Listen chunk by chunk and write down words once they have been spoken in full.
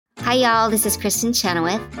Hi, y'all. This is Kristen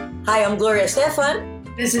Chenoweth. Hi, I'm Gloria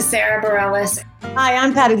Estefan. This is Sarah Bareilles. Hi,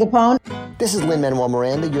 I'm Patti LuPone. This is Lin-Manuel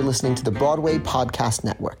Miranda. You're listening to the Broadway Podcast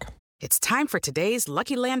Network. It's time for today's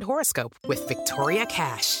Lucky Land horoscope with Victoria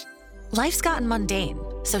Cash. Life's gotten mundane,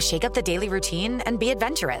 so shake up the daily routine and be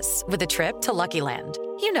adventurous with a trip to Lucky Land.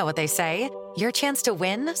 You know what they say. Your chance to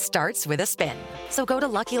win starts with a spin. So go to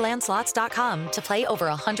LuckyLandSlots.com to play over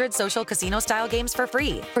 100 social casino-style games for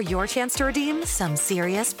free for your chance to redeem some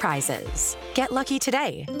serious prizes. Get lucky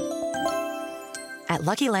today at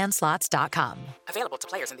LuckyLandSlots.com. Available to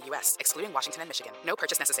players in the U.S., excluding Washington and Michigan. No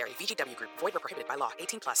purchase necessary. VGW Group. Void where prohibited by law.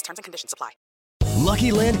 18+. Terms and conditions apply.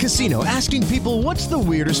 Lucky Land Casino, asking people, what's the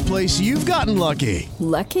weirdest place you've gotten lucky?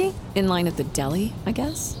 Lucky? In line at the deli, I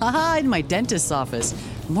guess? Aha, in my dentist's office.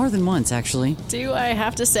 More than once, actually. Do I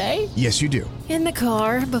have to say? Yes, you do. In the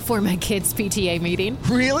car before my kids' PTA meeting.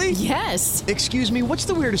 Really? Yes. Excuse me, what's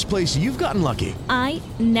the weirdest place you've gotten lucky? I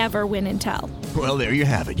never win and tell. Well, there you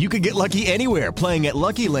have it. You can get lucky anywhere, playing at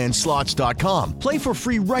LuckyLandSlots.com. Play for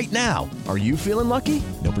free right now. Are you feeling lucky?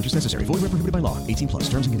 No purchase necessary. Void where prohibited by law. 18+.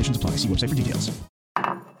 Terms and conditions apply. See website for details.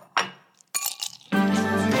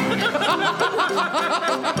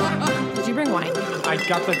 Did you bring wine? I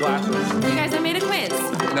got the glasses. You guys, I made a quiz.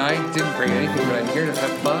 No, I didn't bring anything, but I'm here to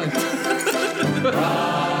have fun.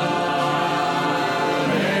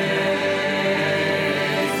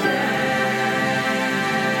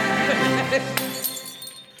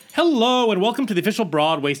 Hello, and welcome to the official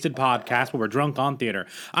Broad Wasted podcast, where we're drunk on theater.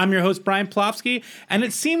 I'm your host, Brian Plofsky, and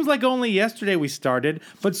it seems like only yesterday we started,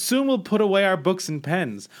 but soon we'll put away our books and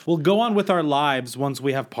pens. We'll go on with our lives once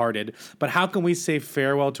we have parted, but how can we say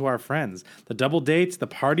farewell to our friends? The double dates, the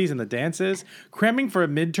parties, and the dances, cramming for a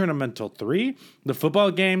midterm until 3, the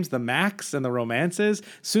football games, the Macs, and the romances.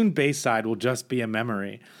 Soon Bayside will just be a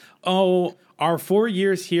memory. Oh, our 4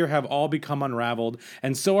 years here have all become unraveled,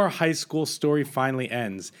 and so our high school story finally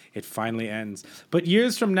ends. It finally ends. But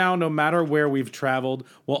years from now, no matter where we've traveled,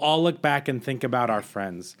 we'll all look back and think about our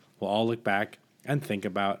friends. We'll all look back and think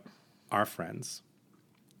about our friends.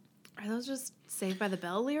 Are those just Saved by the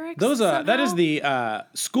Bell lyrics? That is the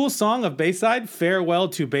school song of Bayside, Farewell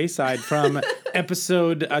to Bayside, from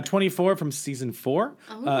episode 24 from season 4.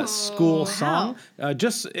 School song.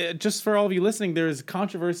 Just for all of you listening, there is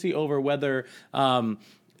controversy over whether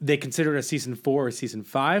they consider it a season 4 or season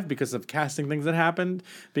 5 because of casting things that happened,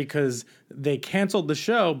 because they canceled the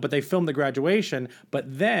show, but they filmed the graduation, but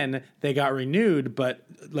then they got renewed, but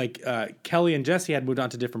Kelly and Jesse had moved on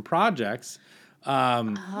to different projects.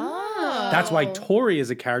 That's why Tori is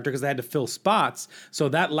a character, because they had to fill spots. So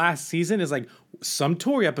that last season is like some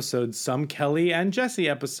Tori episodes, some Kelly and Jesse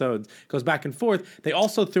episodes. Goes back and forth. They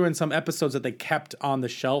also threw in some episodes that they kept on the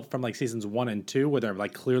shelf from like seasons 1 and 2, where they're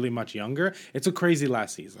like clearly much younger. It's a crazy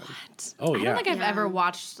last season. What? Oh, yeah. I don't think I've ever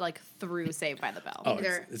watched like through Saved by the Bell. Oh,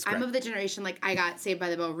 it's I'm of the generation I got Saved by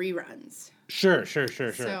the Bell reruns. Sure.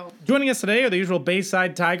 So. Joining us today are the usual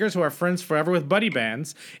Bayside Tigers, who are friends forever with buddy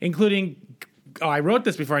bands, including... Oh, I wrote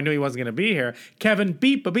this before I knew he wasn't going to be here. Kevin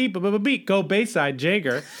Beep Go Bayside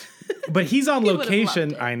Jager. But he's on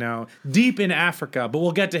location, I know, deep in Africa, but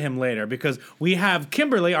we'll get to him later, because we have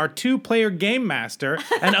Kimberly, our 2-player game master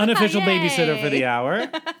and unofficial babysitter for the hour.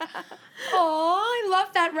 Oh, I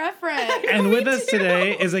love that reference. And with us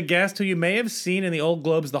today is a guest who you may have seen in the Old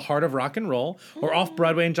Globe's The Heart of Rock and Roll, or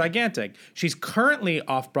Off-Broadway in Gigantic. She's currently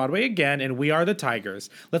off-Broadway again in We Are the Tigers.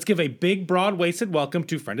 Let's give a big, broad-waisted welcome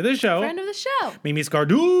to friend of the show. Mimi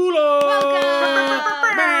Scardulo.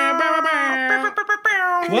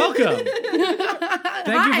 Welcome.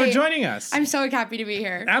 Thank you for joining us. I'm so happy to be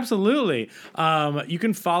here. Absolutely. You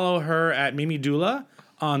can follow her at Mimi Dula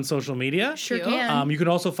on social media. Sure can. You can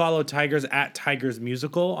also follow Tigers at Tigers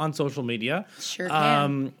Musical on social media. Sure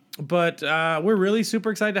can. But we're really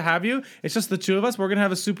super excited to have you. It's just the two of us. We're going to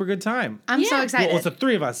have a super good time. I'm so excited. Well, it's the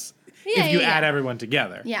three of us if you add everyone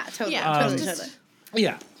together. Yeah, totally. Totally.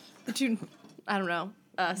 Yeah. I don't know,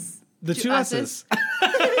 us. The two S's.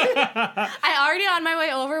 I already on my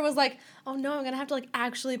way over was like, oh no, I'm going to have to like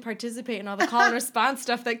actually participate in all the call and response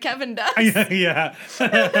stuff that Kevin does. Yeah.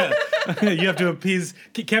 You have to appease.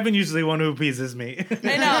 Kevin usually one who appeases me.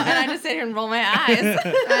 I know, and I just sit here and roll my eyes.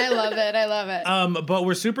 I love it. But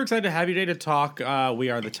we're super excited to have you today to talk We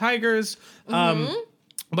Are the Tigers.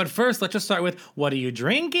 But first, let's just start with, what are you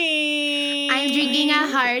drinking? I'm drinking a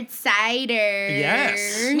hard cider.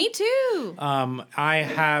 Yes. Me too. I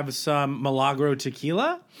have some Milagro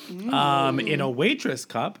tequila in a Waitress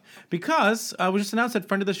cup, because we just announced that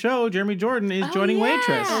friend of the show, Jeremy Jordan, is joining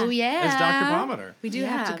Waitress. Oh, yeah. As Dr. Pomatter. We do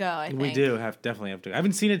have to go, I think. We do definitely have to. I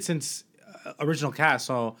haven't seen it since original cast,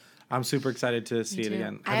 so I'm super excited to see it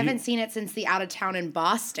again. I haven't seen it since the Out of Town in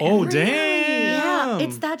Boston. Oh, damn. Yeah,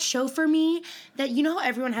 it's that show for me that, you know how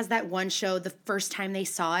everyone has that one show, the first time they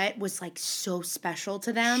saw it was like so special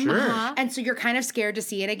to them. Sure. And so you're kind of scared to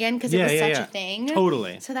see it again because it was such a thing.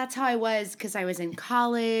 Totally. So that's how I was because I was in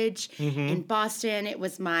college in Boston. It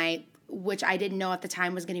was which I didn't know at the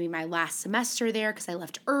time was going to be my last semester there because I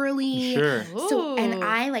left early. Sure. So, and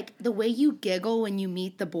I like the way you giggle when you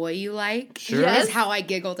meet the boy you like Sure. is how I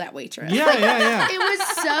giggled at Waitress. Yeah. It was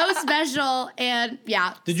so special, and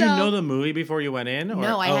yeah. Did you know the movie before you went in? Or?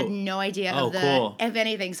 No, I had no idea cool. of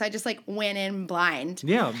anything, so I just like went in blind.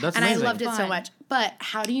 Yeah, that's and amazing. I loved it so much. But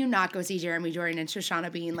how do you not go see Jeremy Jordan and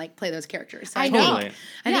Shoshana Bean like play those characters? So I know. I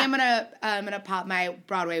think I'm gonna pop my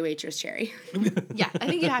Broadway Waitress cherry. Yeah, I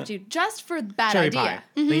think you have to just for that Cherry idea. pie. I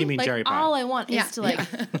think you mean Like cherry pie. all I want is to like,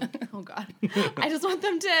 oh god, I just want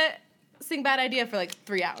them to sing Bad Idea for like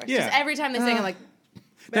 3 hours. Yeah. Just every time they sing, I'm like,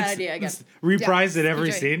 Bad idea again. Reprised at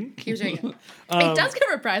every scene. Keep doing it. It does get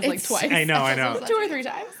reprised like twice. I know. 2 or 3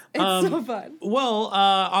 times. It's so fun. Well,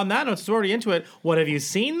 on that note, since we're already into it, what have you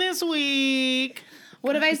seen this week?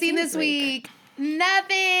 What have I seen this week?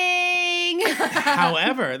 Nothing.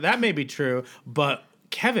 However, that may be true, but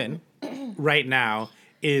Kevin, right now,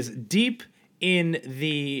 is deep in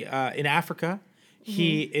in Africa.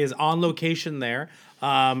 He is on location there.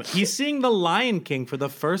 He's seeing The Lion King for the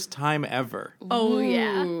first time ever. Oh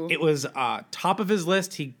yeah. It was top of his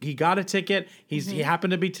list. He got a ticket. He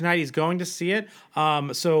happened to be tonight. He's going to see it.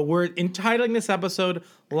 So we're entitling this episode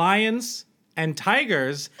 "Lions and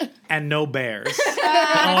Tigers and No Bears."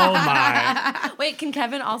 Oh my! Wait, can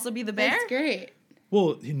Kevin also be the bear? That's great.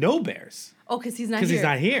 Well, no bears. Oh, because he's not here. Because he's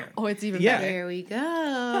not here. Oh, it's even Yeah. better. There we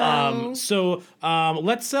go. So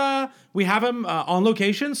let's we have him on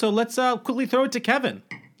location. So let's quickly throw it to Kevin.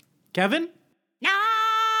 Kevin.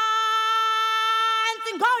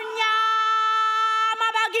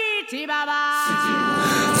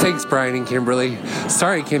 Thanks, Brian and Kimberly.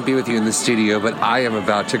 Sorry I can't be with you in the studio, but I am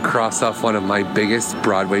about to cross off one of my biggest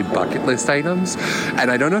Broadway bucket list items. And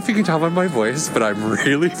I don't know if you can tell by my voice, but I'm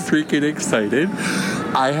really freaking excited.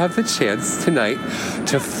 I have the chance tonight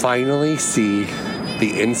to finally see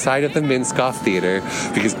the inside of the Minskoff Theater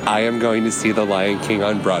because I am going to see The Lion King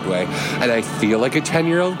on Broadway. And I feel like a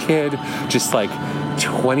 10-year-old kid, just like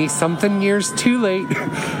 20-something years too late,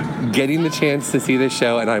 getting the chance to see this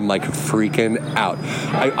show, and I'm like freaking out.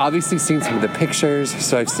 I've obviously seen some of the pictures,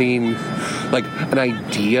 so I've seen like an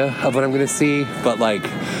idea of what I'm going to see, but like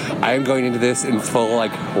I am going into this in full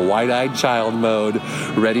like wide-eyed child mode,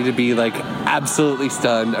 ready to be like absolutely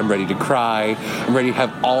stunned. I'm ready to cry. I'm ready to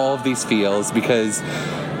have all of these feels because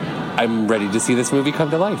I'm ready to see this movie come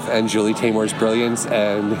to life, and Julie Taymor's brilliance,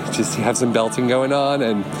 and just have some belting going on,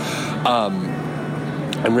 and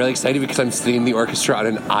I'm really excited because I'm sitting the orchestra on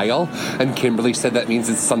an aisle, and Kimberly said that means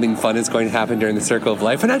that something fun is going to happen during the Circle of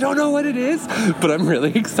Life, and I don't know what it is, but I'm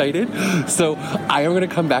really excited. So I am going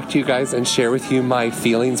to come back to you guys and share with you my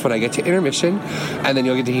feelings when I get to intermission, and then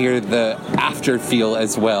you'll get to hear the after feel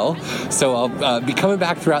as well. So I'll be coming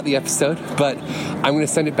back throughout the episode, but I'm going to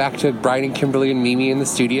send it back to Brian and Kimberly and Mimi in the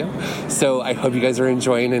studio. So I hope you guys are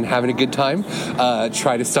enjoying and having a good time.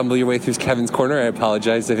 Try to stumble your way through Kevin's corner. I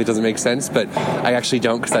apologize if it doesn't make sense, but I actually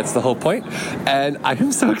don't, because that's the whole point. And I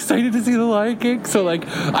am so excited to see The Lion King. So like,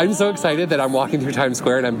 I'm so excited that I'm walking through Times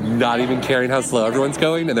Square and I'm not even caring how slow everyone's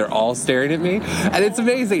going, and they're all staring at me, and it's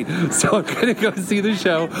amazing. So I'm gonna go see the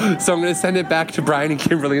show. So I'm gonna send it back to Brian and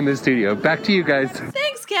Kimberly in the studio. Back to you guys.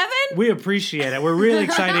 Thanks, Kevin. We appreciate it. We're really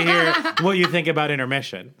excited to hear what you think about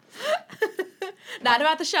intermission. Not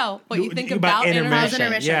about the show. What you think about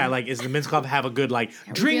intermission. Yeah, like, is the Men's Club have a good like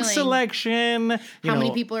drink feeling? selection? How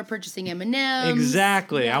many people are purchasing M&Ms?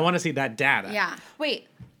 Exactly. I want to see that data. Yeah. Wait,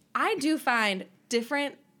 I do find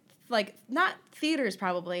different, like, not theaters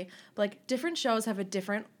probably, but like different shows have a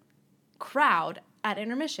different crowd at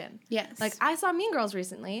intermission. Yes. Like, I saw Mean Girls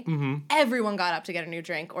recently. Everyone got up to get a new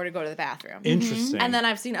drink or to go to the bathroom. Interesting. And then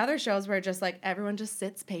I've seen other shows where just like everyone just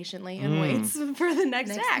sits patiently and waits for the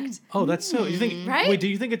next act. Oh, that's so. You think? Right? Wait, do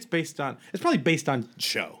you think it's based on? It's probably based on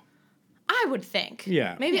show. I would think.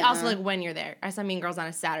 Yeah. Maybe also like when you're there. I saw Mean Girls on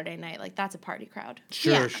a Saturday night. Like, that's a party crowd.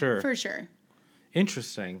 Sure, sure. For sure.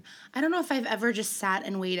 Interesting. I don't know if I've ever just sat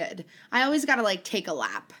and waited. I always got to like take a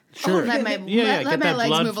lap. Sure. Let my, get let my that legs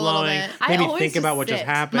blood move flowing. a little bit. Maybe I always think just about what just sit.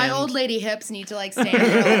 happened. My old lady hips need to like stand for a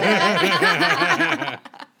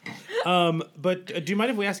little bit. But do you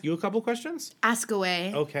mind if we ask you a couple questions? Ask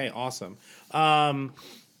away. Okay, awesome.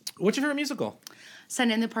 What's your favorite musical?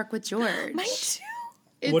 Sunday in the Park with George. Mine too.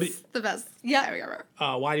 It's the best. Yeah. ever.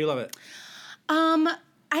 Why do you love it?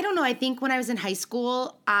 I don't know. I think when I was in high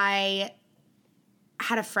school, I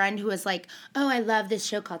had a friend who was like, oh, I love this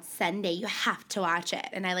show called Sunday. You have to watch it.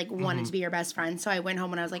 And I like wanted to be your best friend. So I went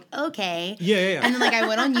home and I was like, okay. Yeah. And then like I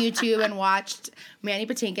went on YouTube and watched Mandy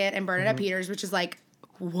Patinkin and Bernadette Peters, which is like,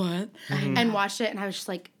 what? And watched it. And I was just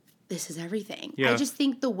like, this is everything. Yeah. I just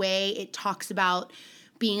think the way it talks about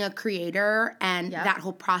being a creator and that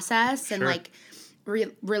whole process and like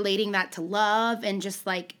relating that to love and just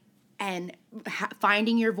like, and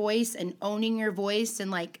finding your voice and owning your voice and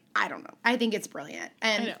like, I don't know. I think it's brilliant.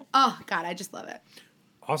 And oh God, I just love it.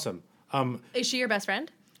 Awesome. Is she your best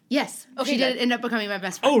friend? Yes. Okay, she good. did end up becoming my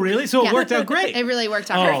best friend. Oh, really? So it worked out great. It really worked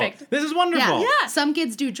out perfect. This is wonderful. Yeah. Some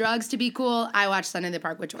kids do drugs to be cool. I watch Sunday in the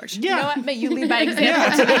Park with George. You know what? May you lead by example.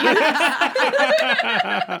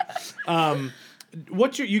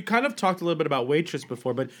 You kind of talked a little bit about Waitress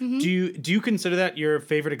before, but do you consider that your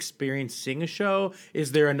favorite experience seeing a show?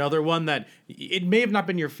 Is there another one that it may have not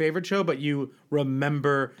been your favorite show, but you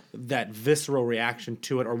remember that visceral reaction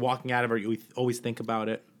to it, or walking out of it, or you always think about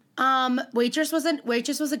it? Waitress was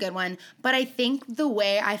a good one, but I think the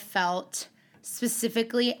way I felt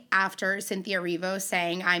specifically after Cynthia Erivo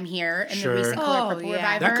saying "I'm here" in the recent Color Purple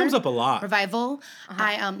Revival. That comes up a lot. Revival.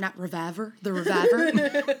 I not Reviver, the Reviver.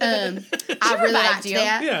 I really liked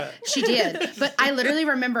that. Yeah. She did. But I literally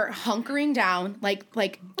remember hunkering down, like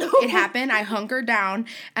it happened. I hunkered down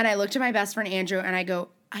and I looked at my best friend Andrew and I go,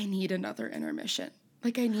 I need another intermission.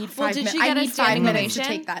 Like I need 5 minutes. I need 5 minutes to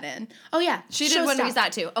take that in. Oh yeah, She did when we saw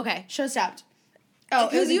it too. Okay. Show stopped. Oh,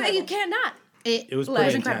 it was incredible. You can't not. It was was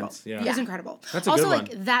pretty incredible. intense, yeah. It was incredible. That's a also,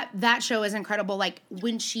 good like that show is incredible. Like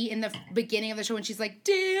when she in the beginning of the show when she's like,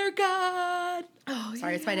 "Dear God,"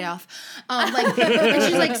 sorry, it's my day off. Like and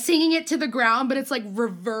she's like singing it to the ground, but it's like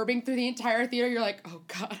reverbing through the entire theater. You're like, "Oh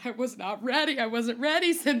God, I was not ready. I wasn't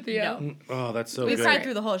ready, Cynthia." No. Oh, that's so We good. cried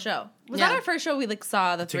through the whole show. Was that our first show we like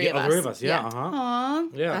saw the three of us? The three of us, yeah. Aw,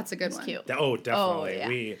 Yeah. that's a good one. Cute. Oh,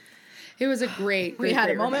 definitely. yeah. It was a great. We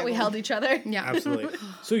had a great moment. We revival. held each other. Yeah, Absolutely.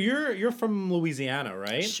 So you're from Louisiana,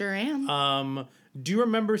 right? Sure am. Do you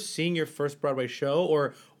remember seeing your first Broadway show,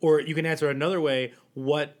 or you can answer another way?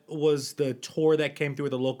 What was the tour that came through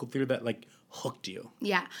the local theater that like hooked you?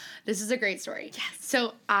 Yeah, this is a great story. Yes.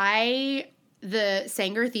 So the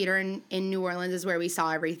Sanger Theater in New Orleans is where we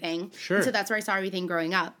saw everything. Sure. And so that's where I saw everything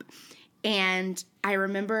growing up. And I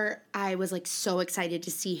remember I was like so excited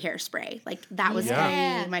to see Hairspray. Like that was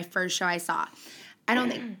gonna be my first show I saw. I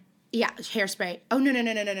don't think. Yeah, Hairspray. Oh no.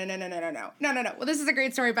 Well, this is a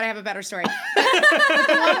great story, but I have a better story. But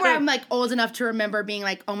the one where I'm like old enough to remember being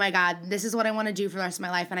like, oh my God, this is what I want to do for the rest of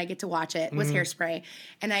my life, and I get to watch it was Hairspray.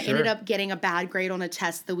 And I ended up getting a bad grade on a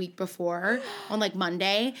test the week before on like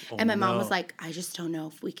Monday, and my mom was like, I just don't know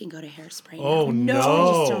if we can go to Hairspray. Oh now. no.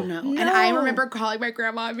 I just don't know. And I remember calling my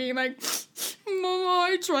grandma and being like, Mama,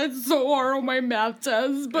 I tried so hard on my math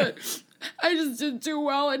test, but I just didn't do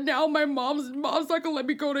well, and now my mom's not gonna let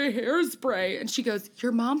me go to Hairspray. And she goes,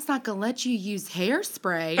 your mom's not gonna let you use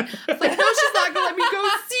Hairspray? I was like, no, she's not gonna let me go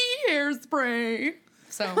see Hairspray.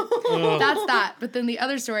 So that's that. But then the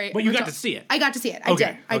other story. But you got to see it. I got to see it. I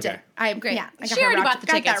did. I'm great. Yeah, I got She already bought the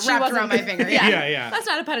got tickets. that wrapped around my finger. Yeah. That's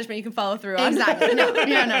not a punishment you can follow through on. Exactly.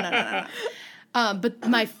 No. But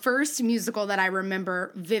my first musical that I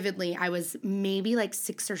remember vividly, I was maybe like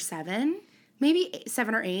 6 or 7, maybe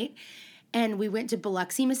 7 or 8. And we went to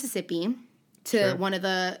Biloxi, Mississippi, to one of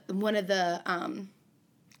the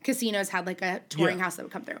casinos had like a touring house that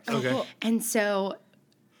would come through. Okay. Cool. And so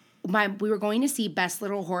we were going to see Best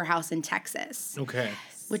Little Whorehouse in Texas. Okay.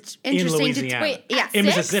 Which interesting Louisiana. in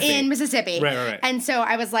Mississippi. Mississippi. Right. And so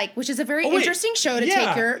I was like, which is a very interesting show to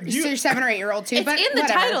take your 7 or 8-year-old to. It's but in the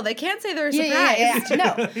whatever. title. They can't say they're surprised. Yeah.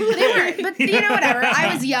 No, they weren't. But you know, whatever.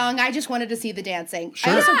 I was young. I just wanted to see the dancing.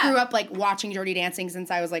 Sure. I also grew up like watching Geordie dancing since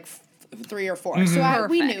I was like 3 or 4. So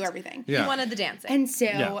we knew everything. You wanted the dancing. And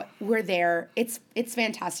so we're there. It's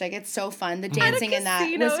fantastic. It's so fun. The dancing in that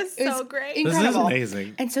was so great. Incredible. This is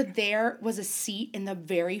amazing. And so there was a seat in the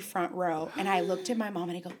very front row. And I looked at my mom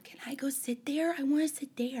and I go, can I go sit there? I want to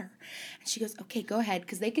sit there. And she goes, okay, go ahead.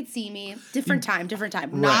 Because they could see me. Different time.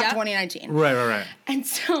 Not 2019. Right. And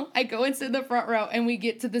so I go and sit in the front row and we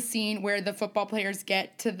get to the scene where the football players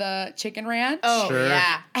get to the chicken ranch. Oh, Sure.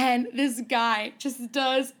 yeah. And this guy just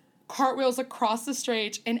does cartwheels across the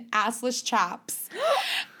stage in assless chaps.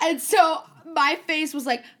 And so my face was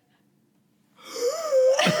like,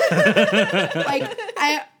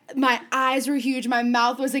 my eyes were huge. My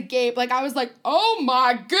mouth was agape. Like I was like, oh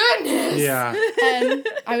my goodness. Yeah. And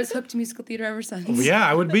I was hooked to musical theater ever since. Yeah,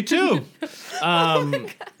 I would be too. Do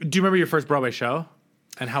you remember your first Broadway show?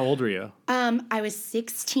 And how old were you? I was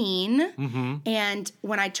 16. And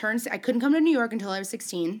when I couldn't come to New York until I was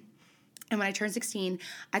 16. And when I turned 16,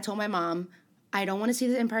 I told my mom, I don't want to see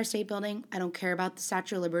the Empire State Building. I don't care about the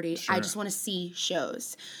Statue of Liberty. Sure. I just want to see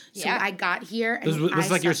shows. So Yeah. I got here. And This was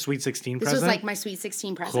like your saw- Sweet 16 This present? was like my Sweet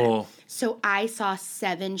 16 present. Cool. So I saw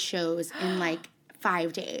 7 shows in like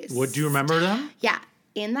 5 days. What, do you remember them? Yeah.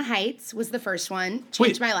 In the Heights was the first one.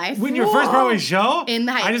 Changed my life. When your first Broadway show? In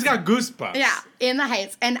the Heights. I just got goosebumps. Yeah, In the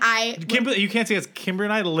Heights. And You can't see us. Kimber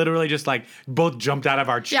and I literally just like both jumped out of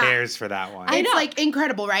our chairs for that one. It's like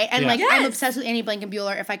incredible, right? And Yeah. like Yes. I'm obsessed with Annie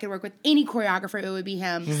Blankenbuehler. If I could work with any choreographer, it would be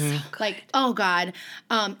him. Like, oh God.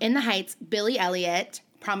 In the Heights, Billy Elliot,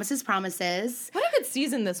 Promises, Promises. What a good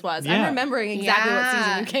season this was. Yeah. I'm remembering exactly what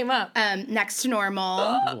season you came up. Next to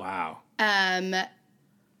Normal. Wow.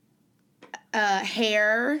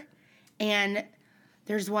 Hair. And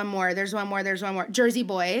there's one more. Jersey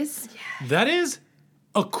Boys. That is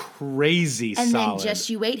a crazy And solid. then Just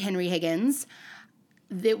You Wait, Henry Higgins.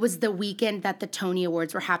 It was the weekend that the Tony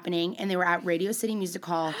Awards were happening, and they were at Radio City Music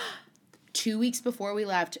Hall. 2 weeks before we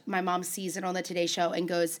left, my mom sees it on the Today Show and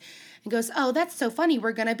goes, oh, that's so funny.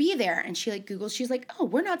 We're going to be there. And she like Googles. She's like, oh,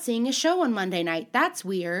 we're not seeing a show on Monday night. That's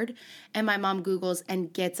weird. And my mom Googles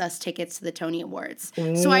and gets us tickets to the Tony Awards.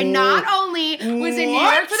 So I not only was in New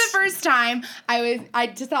York for the first time, I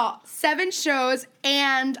just saw 7 shows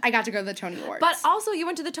and I got to go to the Tony Awards. But also, you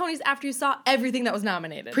went to the Tonys after you saw everything that was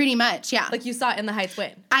nominated. Pretty much, yeah. Like you saw In the Heights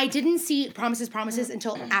win. I didn't see Promises, Promises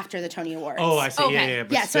until after the Tony Awards. Oh, I see. Okay. Yeah.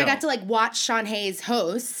 But Yeah, so I still. got to like watch Sean Hayes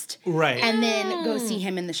host, Right. and then go see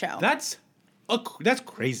him in the show. That's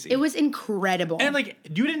crazy. It was incredible. And like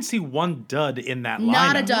you didn't see one dud in that lineup.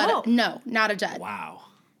 Not a dud. No, not a dud. Wow.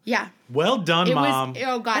 Yeah. Well done, It Mom. was,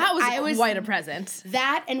 oh God. That was quite a present.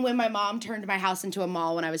 That and when my mom turned my house into a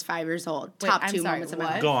mall when I was 5 years old. Wait, Top I'm 2 sorry, moments of my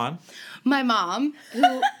what? life. Go on. My mom,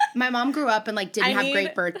 my mom grew up and like didn't have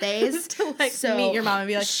great birthdays. To like meet your mom and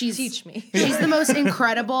be like, teach me. She's the most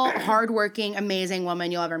incredible, hardworking, amazing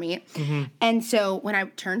woman you'll ever meet. And so when I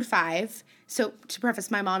turned 5, so to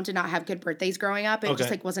preface, my mom did not have good birthdays growing up. It just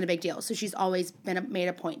like wasn't a big deal. So she's always made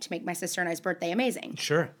a point to make my sister and I's birthday amazing.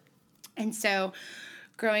 Sure. And so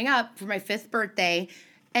growing up for my 5th birthday,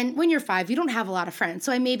 and when you're 5, you don't have a lot of friends.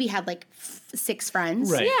 So I maybe had like 6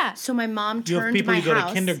 friends. Right. Yeah. So my mom You have turned people my you go house.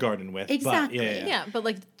 to kindergarten with. Exactly. But Yeah, but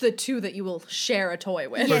like the 2 that you will share a toy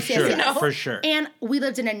with. Yes, For sure. yes, yes. For sure. And we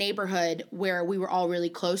lived in a neighborhood where we were all really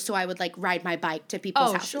close, so I would like ride my bike to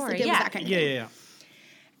people's houses. sure, Like, it was yeah. that kind of thing. Yeah.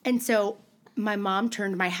 And so my mom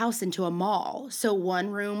turned my house into a mall. So one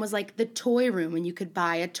room was like the toy room and you could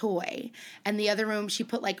buy a toy. And the other room she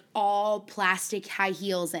put like all plastic high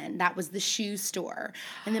heels in. That was the shoe store.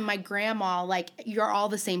 And then my grandma, like you're all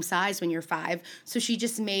the same size when you're 5. So she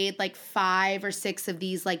just made like 5 or 6 of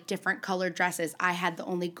these like different colored dresses. I had the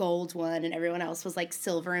only gold one and everyone else was like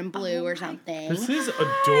silver and blue or something. This is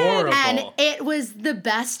adorable. And it was the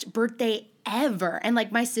best birthday ever. And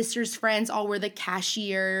like my sister's friends all were the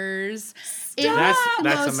cashiers. It was That's the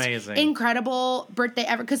most amazing. Incredible birthday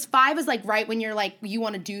ever. Because 5 is like right when you're like, you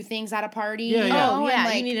want to do things at a party. Yeah, you yeah. know? Oh, And, yeah,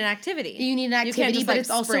 like, you need an activity. You need an You can't activity, just, but like, it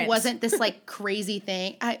also sprint. wasn't this like crazy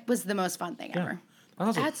thing. It was the most fun thing ever.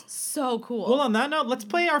 Awesome. That's so cool. Well, on that note, let's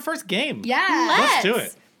play our first game. Yeah. Let's do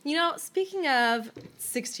it. You know, speaking of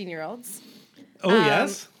 16-year-olds, Oh,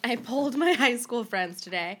 yes? I polled my high school friends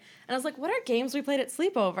today, and I was like, what are games we played at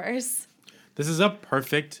sleepovers? This is a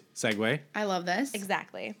perfect segue. I love this.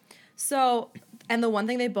 Exactly. So, and the one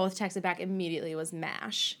thing they both texted back immediately was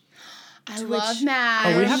MASH. I love MASH.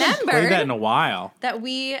 Oh, we haven't played remembered that in a while. That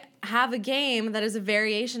we have a game that is a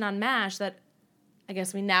variation on MASH that I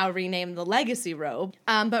guess we now rename the Legacy Robe.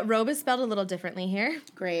 But Robe is spelled a little differently here.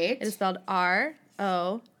 Great. It is spelled ROWB.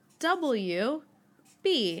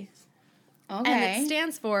 Okay. And it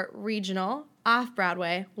stands for Regional,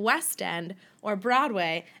 Off-Broadway, West End, or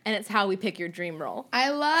Broadway, and it's how we pick your dream role. I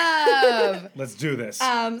love. Let's do this.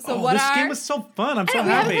 This game was so fun. I'm so we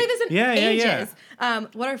happy. haven't played this in ages. Yeah.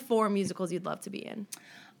 What are 4 musicals you'd love to be in?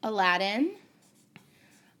 Aladdin.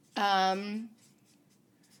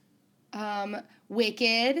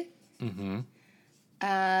 Wicked. Mm-hmm.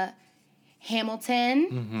 Hamilton.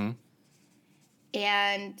 Mm-hmm.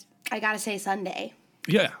 And I gotta say Sunday.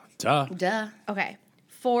 Yeah. Duh. Duh. Okay.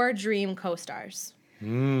 4 dream co-stars.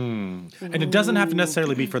 And it doesn't have to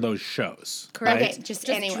necessarily be for those shows. Correct. Right? Okay, just Just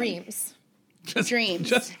anyone. dreams. Dreams.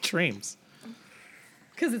 Just dreams.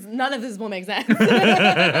 Because none of this will make sense.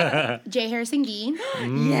 J. Harrison Gee.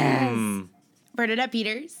 Yes. Bernadette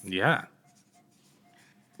Peters. Yeah.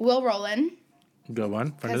 Will Rowland. Good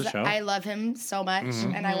one. Friend of the Because show. I love him so much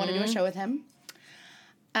and I want to do a show with him.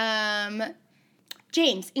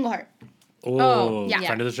 James Englehart. Oh, yeah.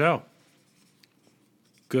 friend of the show.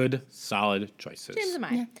 Good, solid choices. James and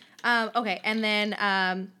I. Okay, and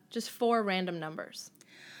then just 4 random numbers.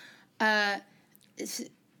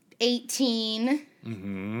 18,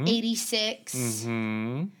 86,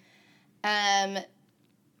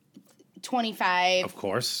 25. Of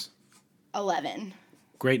course. 11.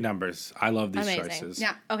 Great numbers. I love these Amazing. choices.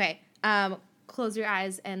 Yeah. Okay. Close your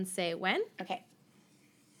eyes and say when. Okay.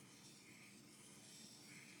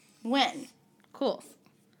 When? Cool.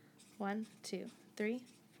 1, 2, 3,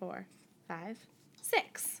 4, 5,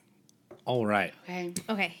 6. All right. Okay.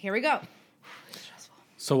 Okay, here we go.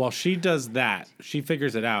 So while she does that, she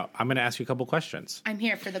figures it out. I'm going to ask you a couple questions. I'm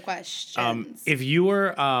here for the questions. If you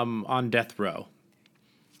were on death row,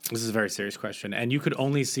 this is a very serious question, and you could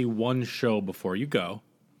only see one show before you go,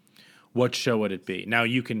 what show would it be? Now,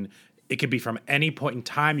 it could be from any point in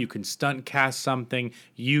time. You can stunt cast something.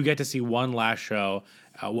 You get to see one last show.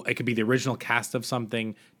 It could be the original cast of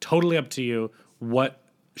something. Totally up to you. What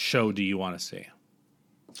show do you want to see?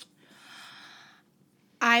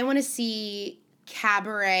 I want to see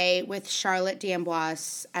Cabaret with Charlotte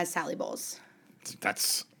D'Amboise as Sally Bowles.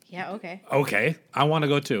 That's... Yeah, okay. Okay. I want to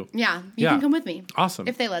go too. Yeah, you can come with me. Awesome.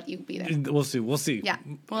 If they let you be there. We'll see. Yeah,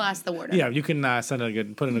 we'll ask the warden. Yeah, you can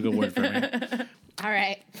put in a good word for me. All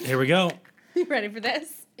right. Here we go. You ready for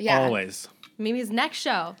this? Yeah. Always. Mimi's next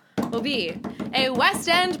show will be a West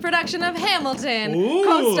End production of Hamilton, Ooh.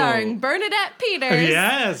 co-starring Bernadette Peters.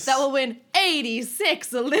 Yes. That will win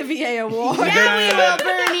 86 Olivier Awards. Yeah, we will,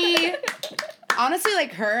 Bernie. Honestly,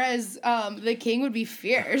 like her as the king would be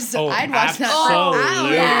fierce. Oh, I'd watch that absolutely. for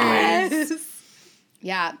hours. Yes.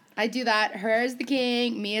 Yeah, I'd do that. Her as the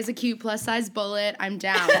king, me as a cute plus-size bullet. I'm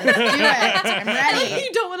down. Let's do it. I'm ready.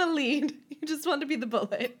 You don't want to lead. You just want to be the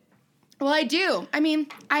bullet. Well, I do. I mean,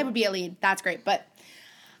 I would be a lead. That's great. But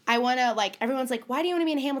I want to, like, everyone's like, why do you want to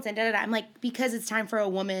be in Hamilton? Da, da, da. I'm like, because it's time for a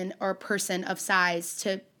woman or a person of size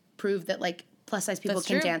to prove that, like, plus-size people That's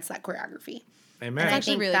can true. dance that choreography. Amen. That's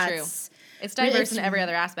actually really true. It's diverse in every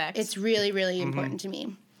other aspect. It's really, really important to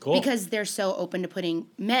me. Cool. Because they're so open to putting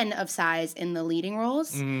men of size in the leading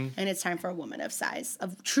roles, and it's time for a woman of size,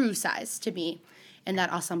 of true size, to be in that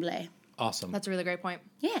ensemble. Awesome. That's a really great point.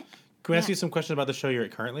 Yeah. Can we ask you some questions about the show you're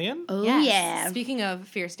currently in? Oh, Yes. yeah. Speaking of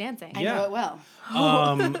fierce dancing. I know it well.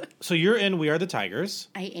 So you're in We Are the Tigers.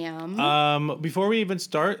 I am. Before we even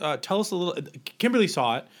start, tell us a little. Kimberly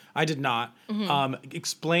saw it. I did not.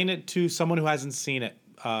 Explain it to someone who hasn't seen it,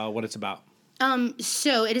 what it's about.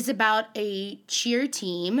 So it is about a cheer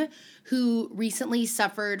team who recently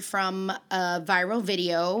suffered from a viral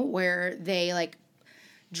video where they like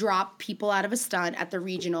drop people out of a stunt at the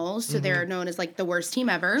regionals. So they're known as like the worst team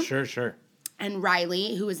ever. Sure. And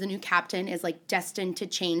Riley, who is the new captain, is like destined to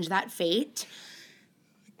change that fate.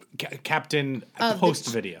 Captain post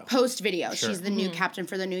video. Post video. Sure. She's the new captain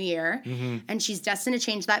for the new year. And she's destined to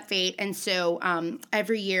change that fate. And so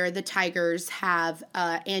every year the Tigers have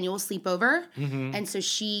annual sleepover. And so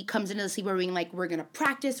she comes into the sleepover being like, we're going to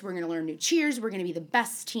practice. We're going to learn new cheers. We're going to be the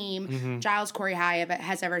best team Giles Corey High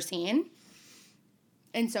has ever seen.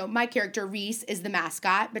 And so my character, Reese, is the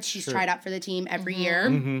mascot, but she's tried out for the team every year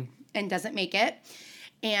and doesn't make it.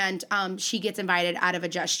 And she gets invited out of a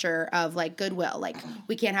gesture of like goodwill, like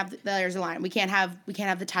we can't have there's a line we can't have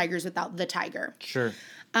the Tigers without the tiger. Sure.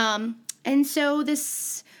 And so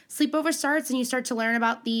this sleepover starts, and you start to learn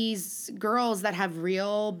about these girls that have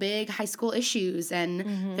real big high school issues,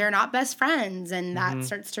 and they're not best friends, and that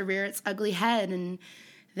starts to rear its ugly head, and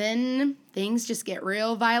then things just get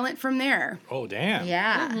real violent from there. Oh damn.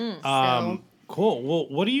 Yeah. Cool. Well,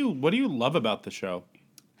 what do you love about the show?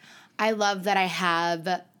 I love that I have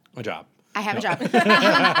A job. I have a job.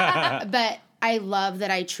 But I love that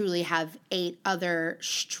I truly have 8 other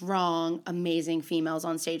strong, amazing females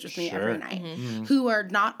on stage with me every night who are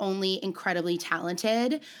not only incredibly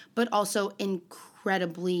talented, but also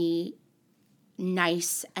incredibly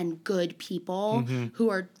nice and good people who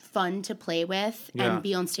are fun to play with and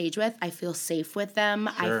be on stage with. I feel safe with them.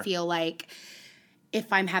 Sure. I feel like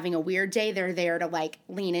if I'm having a weird day, they're there to like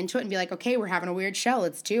lean into it and be like, okay, we're having a weird show,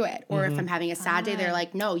 let's do it. Or if I'm having a sad day, they're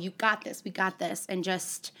like, no, you got this, we got this. And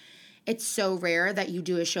just, it's so rare that you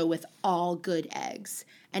do a show with all good eggs.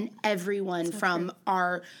 And everyone from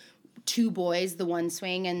our 2 boys, the one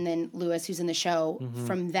swing, and then Lewis, who's in the show,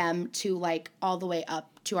 from them to like all the way up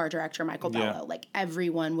to our director, Michael Bello. Like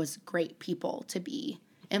everyone was great people to be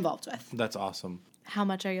involved with. That's awesome. How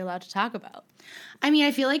much are you allowed to talk about? I mean,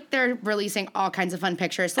 I feel like they're releasing all kinds of fun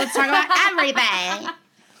pictures. So let's talk about everything.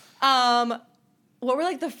 What were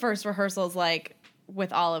like the first rehearsals like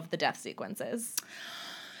with all of the death sequences?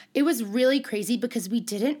 It was really crazy because we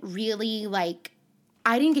didn't really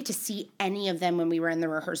I didn't get to see any of them when we were in the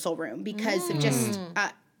rehearsal room because of just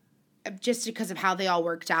just because of how they all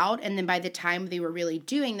worked out. And then by the time they were really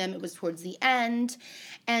doing them, it was towards the end.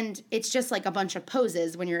 And it's just like a bunch of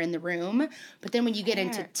poses when you're in the room. But then when you get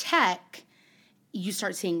into tech, you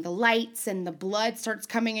start seeing the lights and the blood starts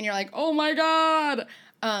coming and you're like, oh my God.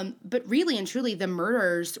 But really and truly, the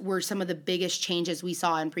murders were some of the biggest changes we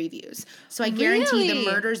saw in previews. So I guarantee the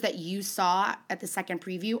murders that you saw at the second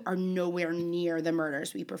preview are nowhere near the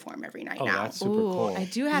murders we perform every night now. That's super cool. I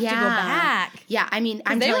do have to go back. Yeah, I mean,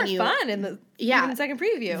 I'm telling you. They were fun in the even second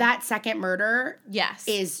preview. That second murder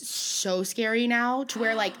is so scary now to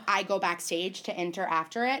where, like, I go backstage to enter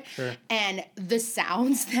after it. Sure. And the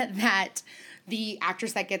sounds that the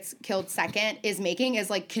actress that gets killed second is making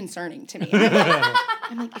is, like, concerning to me.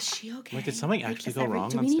 I'm like, is she okay? Like, did something actually go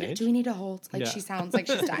wrong on stage? Do we need to hold? Like, she sounds like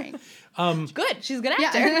she's dying. Good. She's a good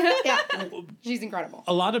actor. Yeah. She's incredible.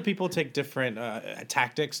 A lot of people take different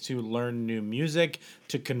tactics to learn new music,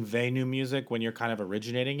 to convey new music when you're kind of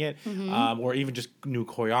originating it, or even just new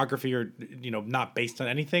choreography or, not based on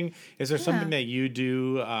anything. Is there something that you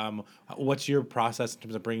do? What's your process in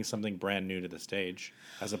terms of bringing something brand new to the stage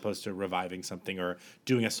as opposed to reviving something or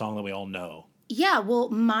doing a song that we all know? Yeah, well,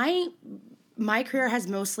 my career has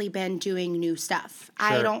mostly been doing new stuff.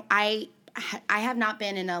 Sure. I have not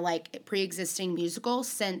been in a like pre-existing musical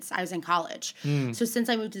since I was in college. So since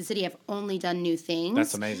I moved to the city, I've only done new things.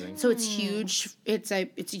 That's amazing. So it's huge. It's a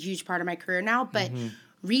huge part of my career now. But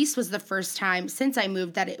Reese was the first time since I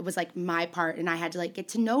moved that it was like my part, and I had to like get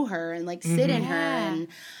to know her and like sit in her. And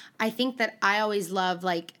I think that I always love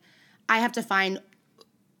like I have to find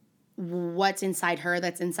what's inside her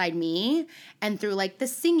that's inside me, and through like the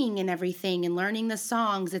singing and everything and learning the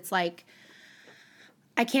songs, it's like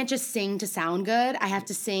I can't just sing to sound good. I have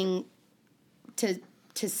to sing to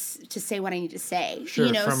say what I need to say. Sure,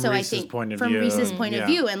 from so Reese's I think point of from view. Reese's point of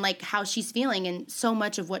view and like how she's feeling, and so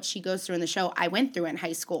much of what she goes through in the show I went through in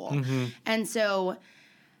high school. And so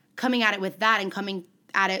coming at it with that and coming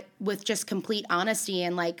at it with just complete honesty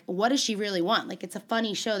and like what does she really want? Like it's a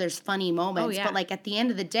funny show, there's funny moments, but like at the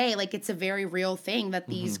end of the day, like it's a very real thing that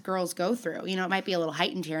these girls go through. It might be a little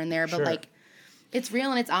heightened here and there, but like it's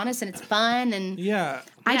real and it's honest and it's fun, and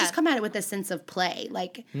I just come at it with a sense of play.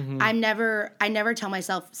 Like I never tell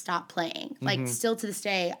myself stop playing. Like still to this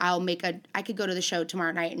day, I could go to the show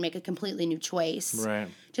tomorrow night and make a completely new choice. Right.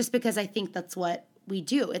 Just because I think that's what we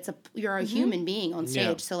do. You're a human being on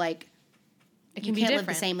stage, so like it you can can't be live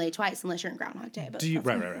the same way twice unless you're in Groundhog Day. But Do you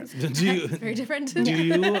right. Do you very different? Do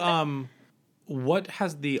you what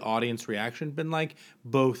has the audience reaction been like,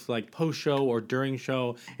 both like post show or during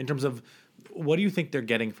show, in terms of what do you think they're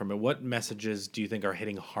getting from it? What messages do you think are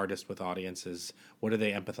hitting hardest with audiences? What are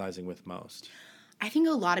they empathizing with most? I think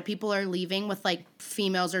a lot of people are leaving with like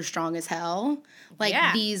females are strong as hell.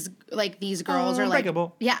 Like these girls are like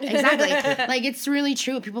yeah, exactly. Like it's really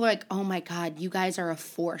true. People are like, "Oh my God, you guys are a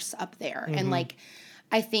force up there." And like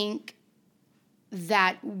I think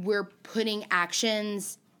that we're putting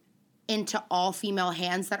actions into all female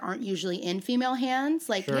hands that aren't usually in female hands.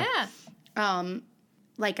 Like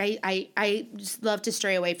like I just love to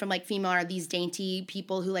stray away from like female are these dainty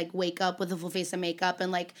people who like wake up with a full face of makeup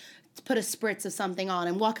and like put a spritz of something on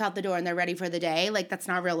and walk out the door and they're ready for the day. Like that's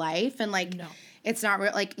not real life. And like it's not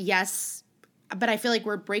real. Like yes, but I feel like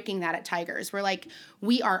we're breaking that at Tigers. We're like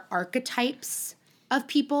we are archetypes of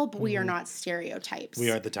people, but we are not stereotypes.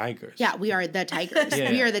 We are the Tigers. Yeah, we are the Tigers.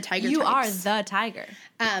 We are the Tiger You types. are the Tiger.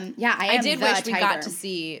 Yeah, I did the wish tiger. we got to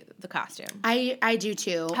see the costume. I do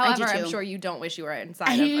too. However, I do too. I'm sure you don't wish you were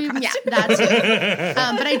inside of a costume. Yeah, that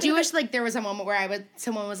too. But I do wish like there was a moment where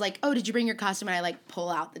someone was like, "Oh, did you bring your costume?" And I like pull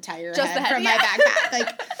out the tiger head from my backpack.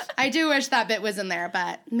 Like I do wish that bit was in there,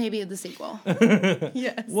 but maybe the sequel.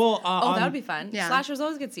 Yes. Well, that would be fun. Yeah. Slashers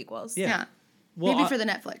always get sequels. Yeah. Well, maybe for the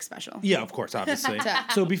Netflix special. Yeah, of course, obviously.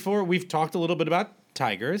 So before we've talked a little bit about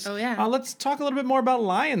Tigers. Oh, yeah. Let's talk a little bit more about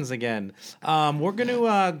Lions again. We're going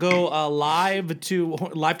to go live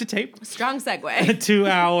to tape. Strong segue. To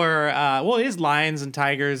our, it is Lions and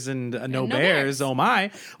Tigers and no Bears. Oh,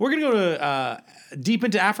 my. We're going to go to deep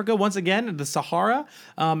into Africa once again, the Sahara.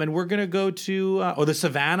 And we're going to go to, the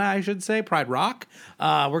Savannah, I should say, Pride Rock.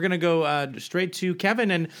 We're going to go straight to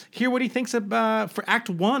Kevin and hear what he thinks for Act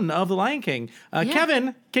 1 of The Lion King.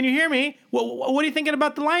 Kevin, can you hear me? What are you thinking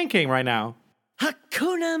about The Lion King right now?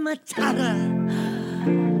 Hakuna Matata.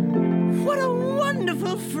 What a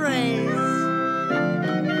wonderful phrase.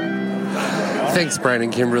 Thanks, Brian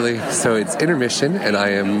and Kimberly. So it's intermission, and I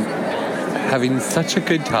am having such a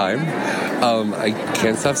good time. I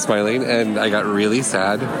can't stop smiling, and I got really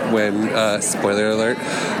sad when, spoiler alert,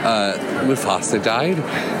 Mufasa died.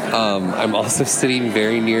 I'm also sitting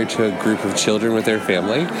very near to a group of children with their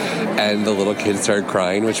family, and the little kid started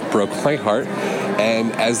crying, which broke my heart.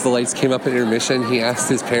 And as the lights came up at intermission, he asked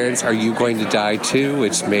his parents, "Are you going to die too?"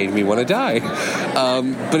 Which made me want to die,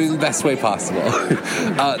 but in the best way possible.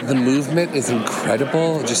 The movement is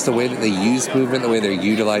incredible, just the way that they use movement, the way they're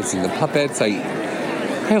utilizing the puppets.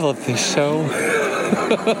 I love this show.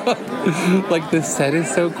 Like, the set is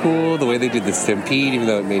so cool. The way they did the Stampede, even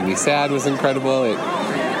though it made me sad, was incredible.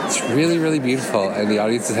 It's really, really beautiful, and the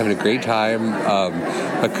audience is having a great time.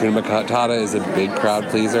 Hakuna Matata is a big crowd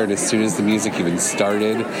pleaser, and as soon as the music even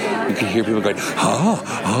started, you could hear people going,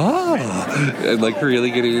 and like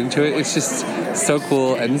really getting into it. It's just so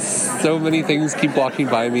cool, and so many things keep walking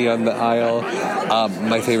by me on the aisle.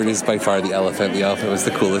 My favorite is by far the elephant. The elephant was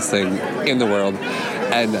the coolest thing in the world,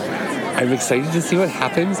 and I'm excited to see what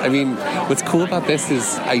happens. I mean, what's cool about this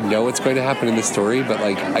is I know what's going to happen in the story, but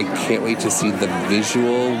like I can't wait to see the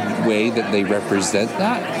visual way that they represent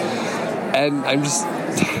that. And I'm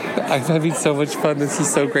having so much fun. This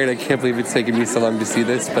is so great. I can't believe it's taken me so long to see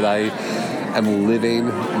this, but I am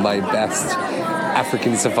living my best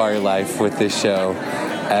African safari life with this show.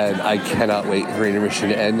 And I cannot wait for intermission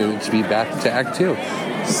to end and to be back to Act 2.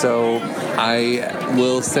 So I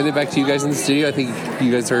will send it back to you guys in the studio. I think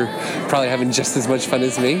you guys are probably having just as much fun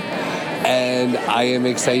as me. And I am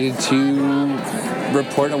excited to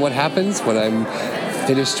report on what happens when I'm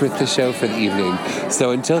finished with the show for the evening.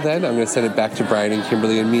 So until then, I'm going to send it back to Brian and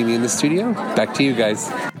Kimberly and Mimi in the studio. Back to you guys.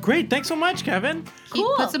 Great. Thanks so much, Kevin.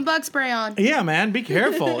 Cool. Put some bug spray on. Yeah, man. Be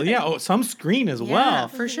careful. Yeah. Oh, sunscreen as well. Yeah,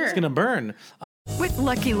 for sure. It's going to burn. With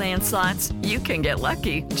Lucky Land Slots, you can get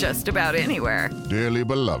lucky just about anywhere. Dearly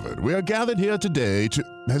beloved, we are gathered here today to...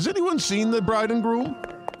 Has anyone seen the bride and groom?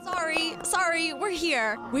 Sorry, we're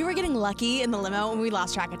here. We were getting lucky in the limo and we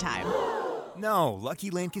lost track of time. No,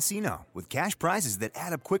 Lucky Land Casino, with cash prizes that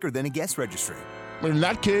add up quicker than a guest registry. In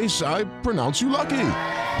that case, I pronounce you lucky.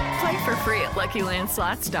 Play for free at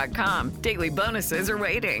LuckyLandSlots.com. Daily bonuses are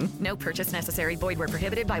waiting. No purchase necessary. Void where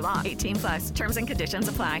prohibited by law. 18+. Terms and conditions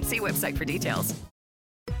apply. See website for details.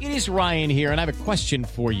 It is Ryan here, and I have a question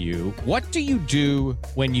for you. What do you do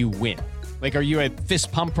when you win? Like, are you a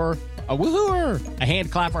fist pumper? A woohooer, a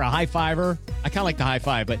hand clapper, a high fiver. I kind of like the high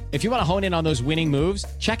five, but if you want to hone in on those winning moves,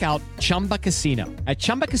 check out Chumba Casino. At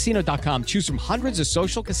ChumbaCasino.com, choose from hundreds of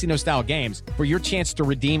social casino style games for your chance to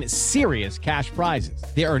redeem serious cash prizes.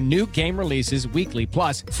 There are new game releases weekly,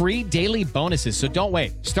 plus free daily bonuses. So don't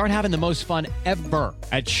wait. Start having the most fun ever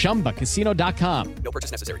at ChumbaCasino.com. No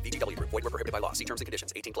purchase necessary. VGW Group. Void where prohibited by law. See terms and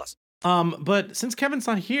conditions. 18+. But since Kevin's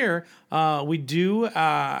not here, we do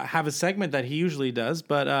have a segment that he usually does,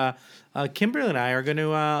 but Kimberly and I are going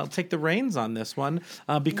to take the reins on this one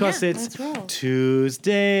because it's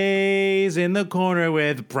Tuesdays in the Corner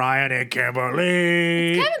with Brian and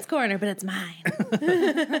Kimberly. It's Kevin's Corner, but it's mine.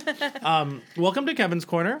 Welcome to Kevin's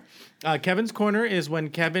Corner. Kevin's Corner is when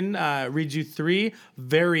Kevin reads you 3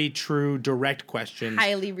 very true, direct questions.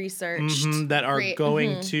 Highly researched. That are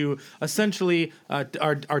going to essentially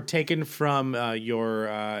are taken from your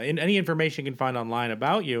any information you can find online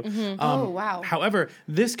about you. Oh, wow. However,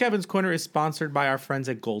 this Kevin's Corner is sponsored by our friends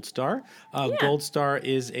at Gold Star. Gold Star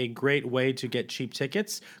is a great way to get cheap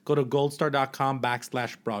tickets. Go to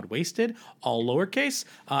goldstar.com/broadwasted, all lowercase,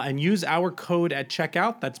 and use our code at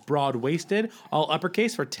checkout. That's broadwasted, all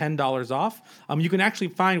uppercase, for $10 off. You can actually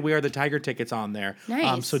find We Are the Tiger tickets on there.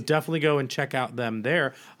 Nice. So definitely go and check out them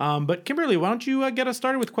there. But Kimberly, why don't you get us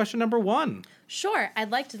started with question number 1? Sure. I'd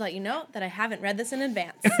like to let you know that I haven't read this in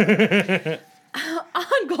advance.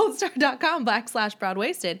 On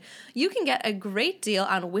goldstar.com/broadwasted, you can get a great deal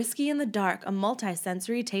on Whiskey in the Dark, a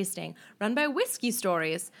multi-sensory tasting run by Whiskey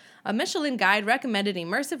Stories, a Michelin Guide recommended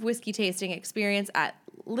immersive whiskey tasting experience at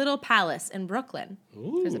Little Palace in Brooklyn.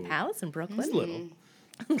 Ooh. There's a palace in Brooklyn? It's little.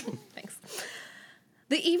 Thanks.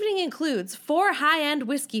 The evening includes 4 high-end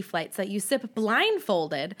whiskey flights that you sip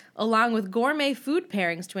blindfolded, along with gourmet food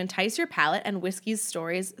pairings to entice your palate and Whiskey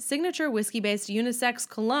Stories' signature whiskey-based unisex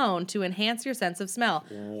cologne to enhance your sense of smell.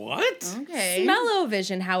 What? Okay.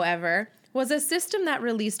 Smell-O-Vision, however, was a system that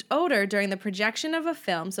released odor during the projection of a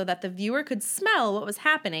film so that the viewer could smell what was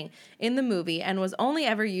happening in the movie and was only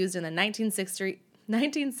ever used in the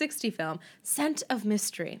 1960 film Scent of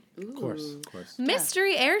Mystery. Of course.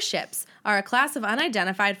 Mystery airships are a class of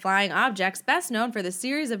unidentified flying objects best known for the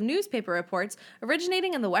series of newspaper reports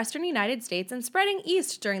originating in the western United States and spreading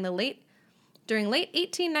east during late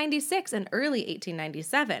 1896 and early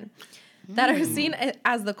 1897. That are seen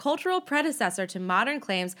as the cultural predecessor to modern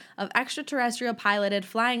claims of extraterrestrial piloted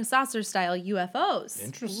flying saucer-style UFOs.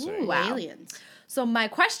 Interesting. Ooh, aliens. So my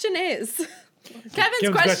question is, Kevin's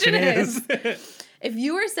question is, If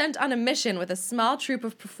you were sent on a mission with a small troupe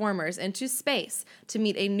of performers into space to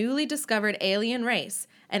meet a newly discovered alien race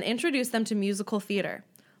and introduce them to musical theater,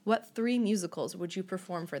 what 3 musicals would you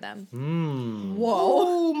perform for them?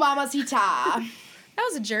 Whoa. Ooh, Mamacita. That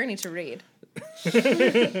was a journey to read.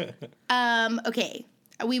 Okay.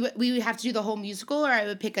 We would have to do the whole musical, or I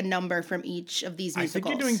would pick a number from each of these musicals. I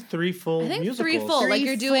think you're doing 3 full musicals. I think 3 full. Like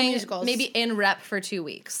you're doing musicals. maybe in rep for 2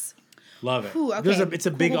 weeks. Love it. Ooh, okay. It's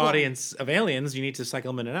a big audience of aliens. You need to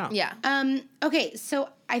cycle them in and out. Yeah. Okay, so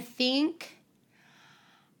I think...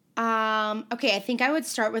 I think I would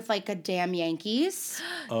start with like a Damn Yankees.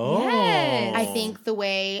 Oh. Yes. I think the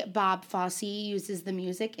way Bob Fosse uses the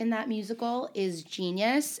music in that musical is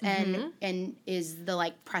genius and is the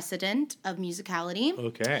like precedent of musicality.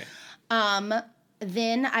 Okay.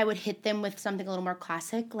 Then I would hit them with something a little more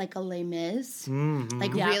classic, like a Les Mis. Mm-hmm.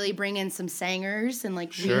 Like really bring in some singers and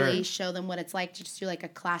like really show them what it's like to just do like a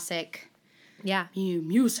classic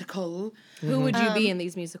musical. Who would you be in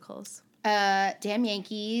these musicals? Damn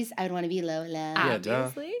Yankees. I would want to be Lola. Yeah,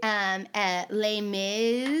 obviously. Les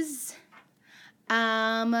Mis.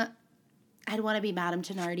 I'd want to be Madame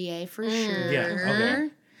Thenardier for sure. Yeah, okay.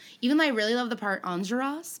 Even though I really love the part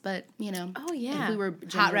Enjolras, but you know. Oh yeah. If we were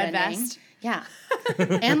Hot Red gender-bending. Vest. Yeah.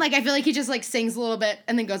 And like I feel like he just like sings a little bit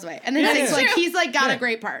and then goes away. And then sings like he's like got a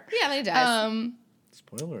great part. Yeah, he does.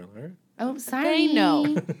 Spoiler alert. Oh, sorry. They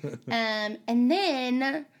know. And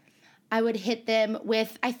then I would hit them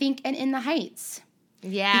with, I think, an In the Heights.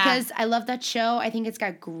 Yeah. Because I love that show. I think it's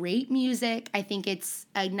got great music. I think it's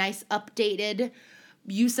a nice updated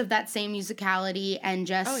use of that same musicality and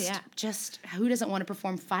just who doesn't want to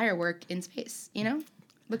perform firework in space, you know?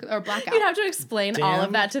 Or blackout. You'd have to explain all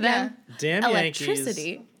of that to them. Damn Electricity.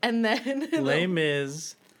 Yankees, And then Les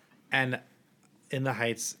Mis, and In the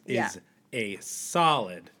Heights is a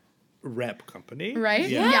solid rep company. Right?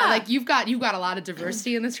 Yeah. Like you've got a lot of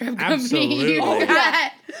diversity in this rep company. Absolutely. You've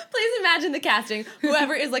got- Please imagine the casting.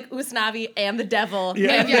 Whoever is like Usnavi and the devil.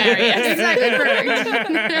 Yeah. Exactly.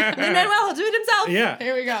 Perfect. Lin-Manuel will do it himself. Yeah.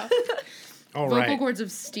 Here we go. All Vocal right. cords of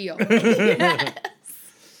steel.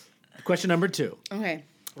 Question number 2. Okay.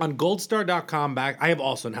 On goldstar.com I have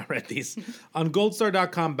also now read these. On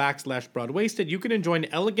goldstar.com /broadwasted, you can enjoy an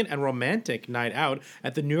elegant and romantic night out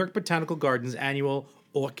at the New York Botanical Gardens annual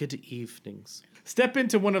Orchid Evenings. Step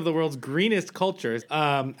into one of the world's greenest cultures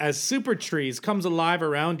as Super Trees comes alive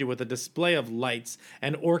around you with a display of lights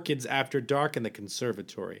and orchids after dark in the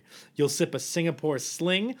conservatory. You'll sip a Singapore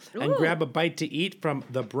sling and grab a bite to eat from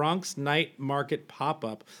the Bronx Night Market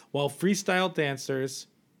pop-up while freestyle dancers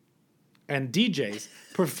and DJs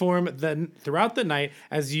perform throughout the night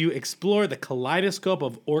as you explore the kaleidoscope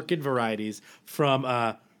of orchid varieties from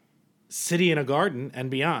City in a Garden and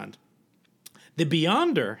beyond. The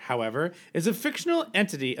Beyonder, however, is a fictional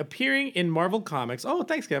entity appearing in Marvel Comics. Oh,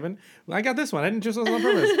 thanks, Kevin. I got this one. I didn't just on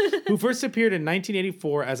purpose. Who first appeared in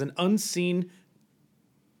 1984 as an unseen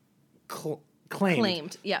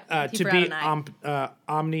claimed to be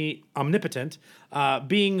omnipotent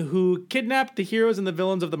being who kidnapped the heroes and the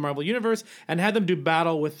villains of the Marvel Universe and had them do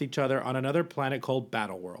battle with each other on another planet called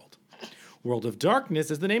Battleworld. World of Darkness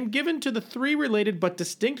is the name given to the 3 related but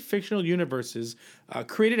distinct fictional universes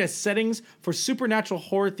created as settings for supernatural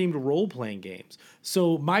horror-themed role-playing games.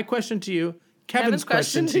 So my question to you, Kevin's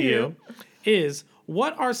question to you, is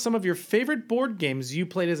what are some of your favorite board games you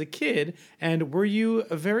played as a kid, and were you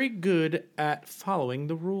very good at following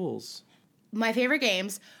the rules? My favorite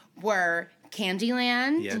games were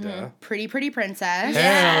Candyland, Pretty Pretty Princess,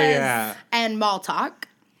 and Mall Talk.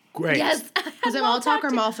 Great. Yes. Was it Mall Talk or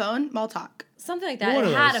Mall Phone? Mall Talk. Something like that. One It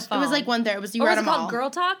of had a those. phone. It was like one there. It was you Or were was at it a mall. called Girl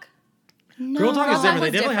Talk? No, Girl Talk is different. They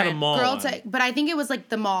was definitely had a different. mall Girl one. Talk, but I think it was like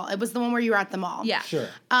the mall. It was the one where you were at the mall. Yeah. Sure.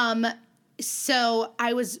 So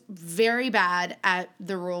I was very bad at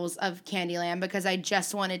the rules of Candyland because I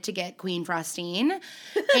just wanted to get Queen Frostine.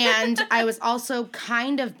 And I was also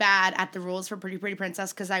kind of bad at the rules for Pretty Pretty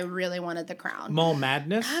Princess because I really wanted the crown. Mall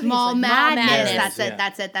Madness? Mall Madness. Madness. That's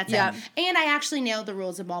it. And I actually nailed the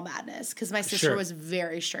rules of Mall Madness because my sister Sure. was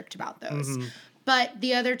very strict about those. But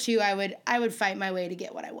the other two, I would fight my way to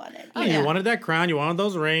get what I wanted. Oh, you wanted that crown. You wanted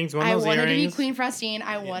those rings. You wanted I those wanted earrings. to be Queen Frostine.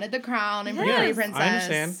 I wanted the crown and Pretty Yeah, Pretty Princess. I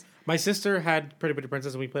understand. My sister had Pretty Pretty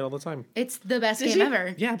Princess, and we played all the time. It's the best game you?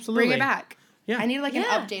 ever. Yeah, absolutely. Bring it back. Yeah. I need like an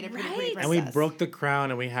Yeah, updated Pretty Pretty Princess. And we broke the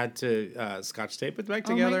crown, and we had to Scotch tape it back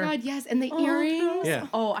together. Oh my god, yes, and the earrings. Yeah.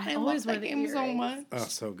 Oh, I I always love wanted that the game so earrings. much. Oh,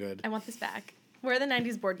 so good. I want this back. Where are the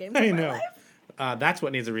 90s board games? I in my know. life? That's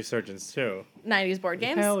what needs a resurgence, too. 90s board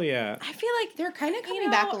games? Hell yeah. I feel like They're kind of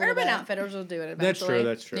coming back a little Urban bit. Outfitters will do it That's eventually. true,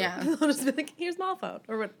 that's true. Yeah. They'll just be like, here's Mall Phone.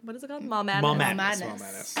 Or what is it called? Mall Madness. Mall Mall Madness. Madness. Mall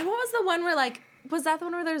Madness. And what was the one where like Was that the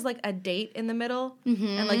one where there's like a date in the middle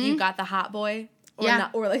and like you got the hot boy or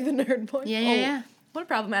not, or like the nerd boy? Yeah. What a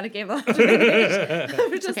problematic game.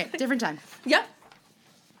 It's okay, different time. Yep.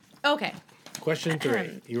 Okay. Question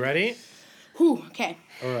 3. You ready? Whew, okay.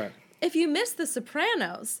 All right. If you missed The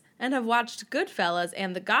Sopranos and have watched Goodfellas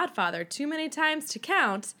and The Godfather too many times to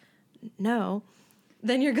count, no,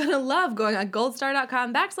 then you're gonna love going on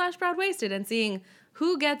goldstar.com/broadwasted and seeing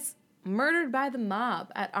who gets murdered by the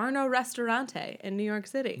mob at Arno Ristorante in New York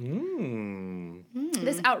City.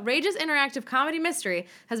 This outrageous interactive comedy mystery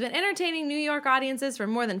has been entertaining New York audiences for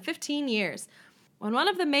more than 15 years. When one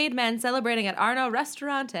of the made men celebrating at Arno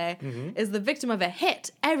Ristorante is the victim of a hit,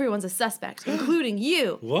 everyone's a suspect, including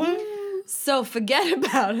you. What? So forget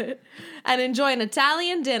about it and enjoy an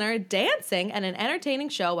Italian dinner, dancing, and an entertaining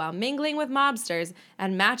show while mingling with mobsters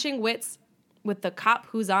and matching wits with the cop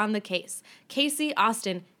who's on the case. Casey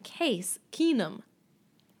Austin Case Keenum.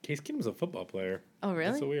 Case Keenum's a football player. Oh,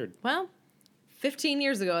 really? That's so weird. Well, 15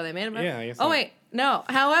 years ago they made him. Yeah, I guess Oh, so. wait. No.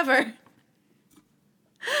 However,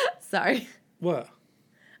 sorry. What?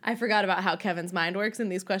 I forgot about how Kevin's mind works in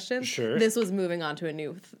these questions. Sure. This was moving on to a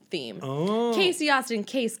new theme. Oh. Casey Austin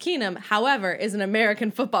Case Keenum, however, is an American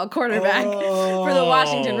football quarterback for the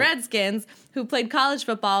Washington Redskins who played college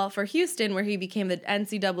football for Houston, where he became the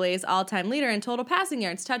NCAA's all-time leader in total passing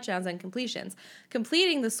yards, touchdowns, and completions.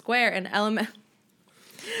 Completing the square in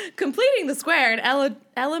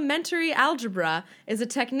elementary algebra is a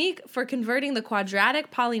technique for converting the quadratic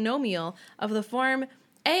polynomial of the form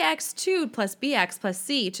ax2 plus bx plus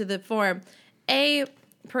c to the form a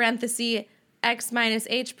parenthesis x minus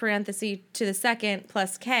h parenthesis to the second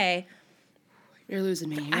plus k. You're losing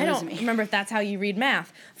me. I don't remember if that's how you read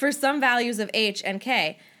math. For some values of h and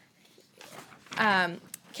k.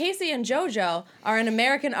 Casey and JoJo are an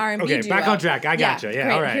American R&B duo. Okay, back on track. I gotcha. Yeah,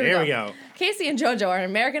 great. all right, here we go. Casey and JoJo are an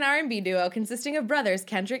American R&B duo consisting of brothers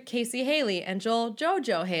Kendrick Casey Haley and Joel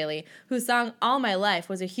JoJo Haley, whose song All My Life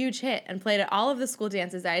was a huge hit and played at all of the school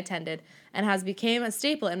dances I attended and has become a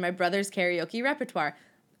staple in my brother's karaoke repertoire.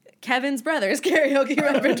 Kevin's brother's karaoke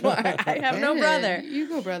repertoire. I have no brother. You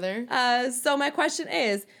go, brother. So my question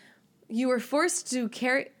is, if you were forced to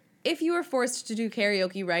do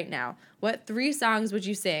karaoke right now, what 3 songs would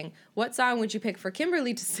you sing? What song would you pick for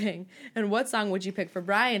Kimberly to sing? And what song would you pick for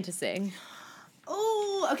Brian to sing?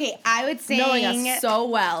 Oh, okay. I would sing... Knowing us so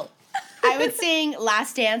well. I would sing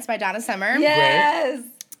Last Dance by Donna Summer. Yes!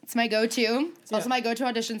 It's my go-to. It's also my go-to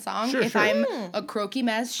audition song. Sure, if sure. I'm a croaky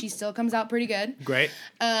mess, she still comes out pretty good. Great.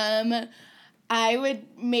 I would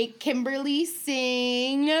make Kimberly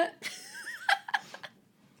sing...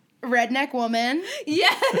 Redneck Woman.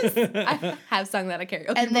 Yes! I have sung that at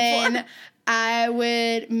karaoke And before. then I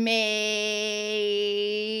would make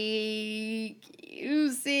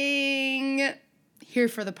you sing Here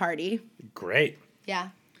for the Party. Great. Yeah.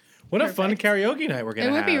 What a fun karaoke night we're going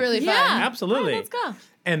to have. It would be really fun. Yeah. Absolutely. All right, let's go.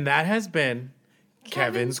 And that has been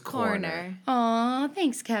Kevin's Corner. Aw,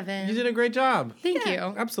 thanks, Kevin. You did a great job. Thank you.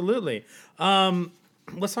 Absolutely.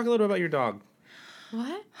 Let's talk a little bit about your dog.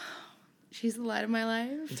 What? She's the light of my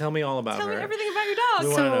life. Tell me all about her. Tell me everything about your dog. We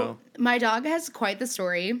want to know. My dog has quite the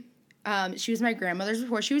story. She was my grandmother's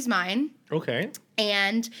before she was mine. Okay.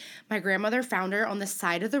 And my grandmother found her on the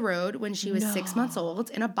side of the road when she was 6 months old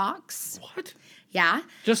in a box. What? Yeah.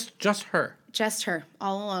 Just her. Just her,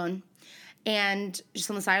 all alone. And just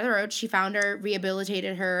on the side of the road, she found her,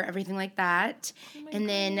 rehabilitated her, everything like that. And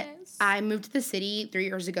then I moved to the city 3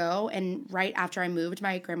 years ago. And right after I moved,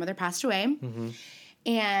 my grandmother passed away. Mm-hmm.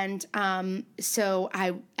 And so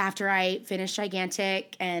after I finished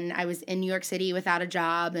Gigantic and I was in New York City without a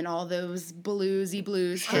job and all those blues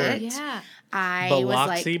hit. Yeah. I Biloxi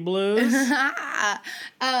was like, blues. Go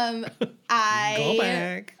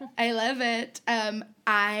back. I love it.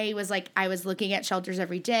 I was like, I was looking at shelters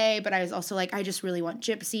every day, but I was also like, I just really want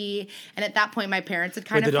Gypsy. And at that point, my parents had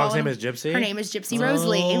kind Wait, of the dog's followed- name is Gypsy? Her name is Gypsy Rose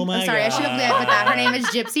Lee. Oh my I'm sorry, I should have led with that. Her name is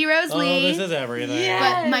Gypsy Rose Lee. Oh, this is everything.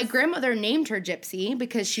 Yes. But my grandmother named her Gypsy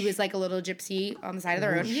because she was like a little gypsy on the side of the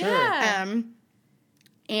road. Yeah.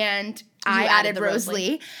 And You I added added the Rose Rose Lee.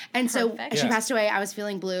 Lee. And Perfect. so she Yes. passed away. I was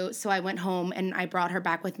feeling blue. So I went home and I brought her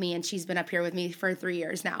back with me. And she's been up here with me for 3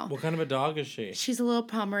 years now. What kind of a dog is she? She's a little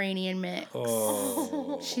Pomeranian mix.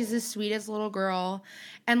 Oh. She's the sweetest little girl.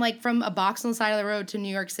 And like from a box on the side of the road to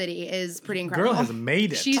New York City is pretty incredible. Girl has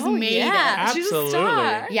made it. She's Oh, made yeah. it. She's a Absolutely.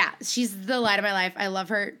 star. Yeah, she's the light of my life. I love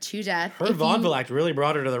her to death. Her vaudeville act really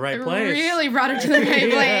brought her to the right place. Really brought her to the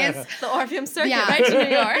right place. The Orpheum Circuit, Yeah. right to New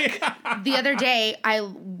York. The other day,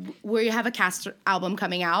 we have a cast album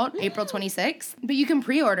coming out, April 26th, but you can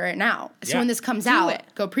pre-order it now. So Yeah. when this comes Do out, it.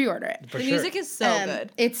 go pre-order it. For The sure. music is so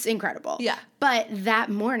good. It's incredible. Yeah. But that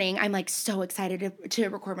morning, I'm like so excited to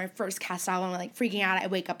record my first cast album. I'm like freaking out. I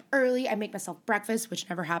wake up early. I make myself breakfast, which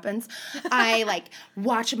never happens. I like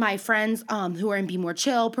watch my friends who are in Be More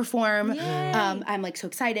Chill perform. I'm like so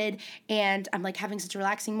excited. And I'm like having such a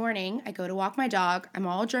relaxing morning. I go to walk my dog. I'm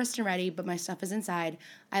all dressed and ready, but my stuff is inside.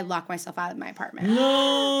 I lock myself out of my apartment.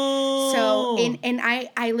 No. So, and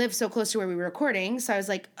I live so close to where we were recording. So I was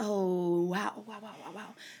like, oh, wow.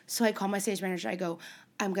 So I call my stage manager. I go,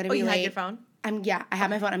 I'm going to be late. You had your phone? I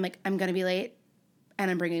have my phone. I'm like, I'm going to be late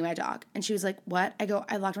and I'm bringing my dog. And she was like, what? I go,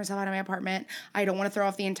 I locked myself out of my apartment. I don't want to throw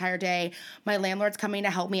off the entire day. My landlord's coming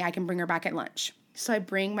to help me. I can bring her back at lunch. So I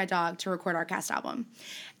bring my dog to record our cast album.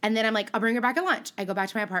 And then I'm like, I'll bring her back at lunch. I go back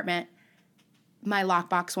to my apartment. My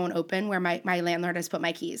lockbox won't open where my landlord has put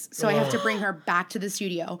my keys. So I have to bring her back to the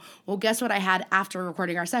studio. Well, guess what I had after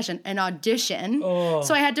recording our session? An audition. So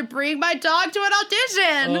I had to bring my dog to an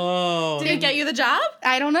audition. Did it get you the job?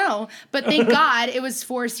 I don't know. But thank God it was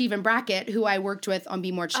for Stephen Brackett, who I worked with on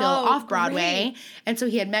Be More Chill off Broadway. Great. And so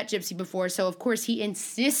he had met Gypsy before. So, of course, he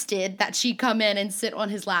insisted that she come in and sit on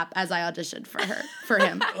his lap as I auditioned for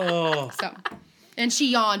him. So... And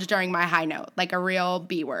she yawned during my high note, like a real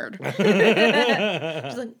B word. She's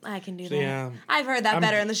like, I can do that. Yeah. I've heard that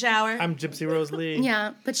better in the shower. I'm Gypsy Rose Lee.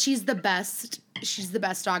 Yeah, but she's the best. She's the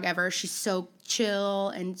best dog ever. She's so chill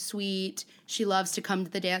and sweet. She loves to come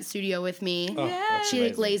to the dance studio with me. She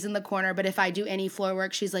like lays in the corner, but if I do any floor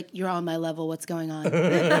work, she's like, you're on my level. What's going on? She's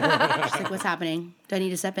like, what's happening? Do I need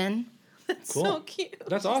to step in? That's Cool. so cute.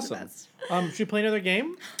 That's awesome. Should we play another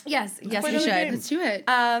game? Yes, we play should. another game. Let's do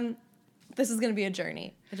it. This is going to be a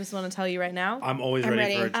journey. I just want to tell you right now. I'm always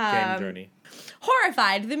ready for a game journey.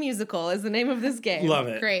 Horrified, the musical, is the name of this game. Love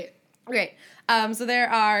it. Great. So there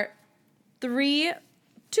are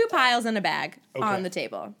two piles and a bag on the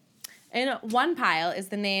table. In one pile is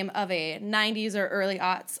the name of a 90s or early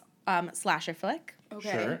aughts slasher flick.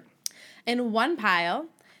 Okay. Sure. In one pile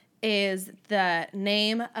is the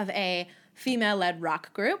name of a female-led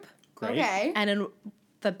rock group. Great. Okay. And in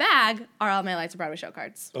the bag are all my Lights of Broadway show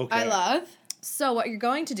cards. Okay. I love. So what you're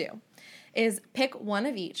going to do is pick one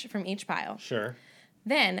of each from each pile. Sure.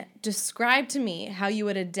 Then describe to me how you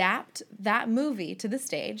would adapt that movie to the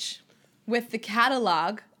stage with the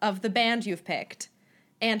catalog of the band you've picked.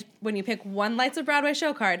 And when you pick one Lights of Broadway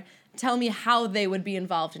show card, tell me how they would be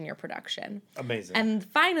involved in your production. Amazing. And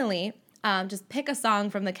finally, just pick a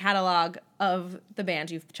song from the catalog of the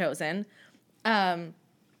band you've chosen.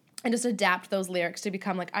 And just adapt those lyrics to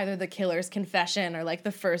become like either the killer's confession or like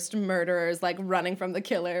the first murderer's like running from the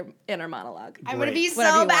killer inner monologue. I'm going to be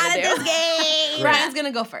Whatever so you bad wanna at do. this game. Ryan's going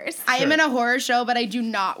to go first. I am in a horror show, but I do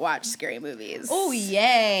not watch scary movies. Oh,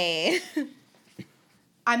 yay.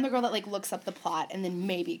 I'm the girl that like looks up the plot and then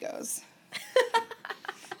maybe goes.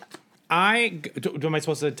 Am I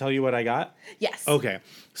supposed to tell you what I got? Yes. Okay.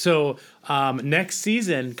 So next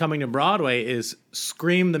season coming to Broadway is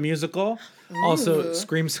Scream the Musical. Ooh. Also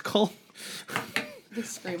Screamsicle. The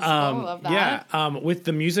Screamsicle, love that. Yeah, with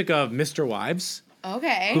the music of Mr. Wives.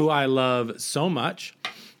 Okay. Who I love so much.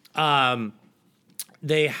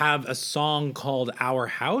 They have a song called Our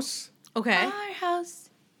House. Okay. Our house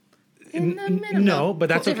in the middle. No, but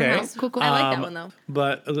that's okay. House. Cool. I like that one though.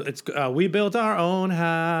 But it's we built our own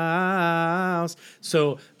house.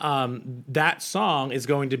 So that song is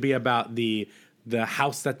going to be about the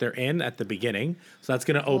house that they're in at the beginning. So that's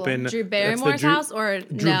going to open. Drew Barrymore's house or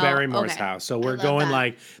Drew no? Barrymore's Okay. house. So we're going that.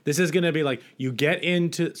 like, this is going to be like, you get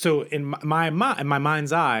into, so in my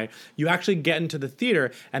mind's eye, you actually get into the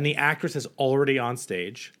theater and the actress is already on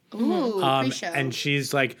stage. Ooh, pre-show. And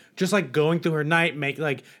she's like, just like going through her night,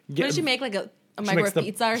 What did she make? Like a she microwave makes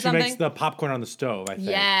pizza or she something? makes the popcorn on the stove, I think.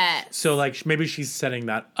 Yes. So like maybe she's setting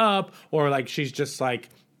that up, or like she's just like,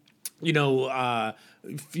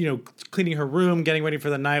 cleaning her room, getting ready for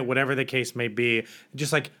the night, whatever the case may be.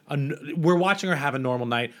 Just like we're watching her have a normal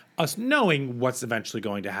night, us knowing what's eventually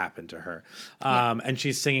going to happen to her. And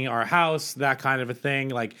she's singing Our House, that kind of a thing.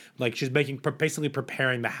 Like she's basically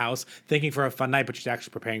preparing the house, thinking for a fun night, but she's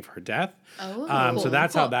actually preparing for her death. Oh, So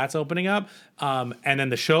that's how that's opening up. And then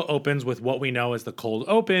the show opens with what we know as the cold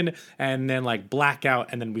open, and then like blackout,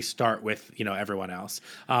 and then we start with everyone else.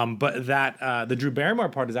 But that the Drew Barrymore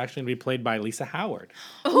part is actually going to be played by Lisa Howard.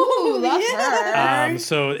 Ooh, love her.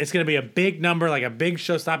 So it's going to be a big number, like a big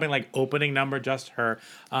show-stopping, like opening number, just her.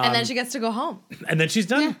 And then she gets to go home. And then she's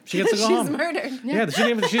done. She gets to go home. She's murdered. Yeah,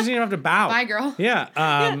 she doesn't even have to bow. Bye, girl.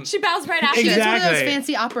 Yeah. She bows right after. It's one of those Exactly.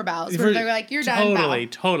 fancy opera bows where they're like, you're done.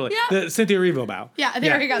 Totally. Yeah. The Cynthia Erivo bow. Yeah,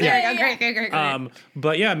 there we go. Great.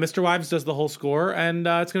 But yeah, Mr. Wives does the whole score, and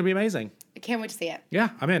it's going to be amazing. I can't wait to see it.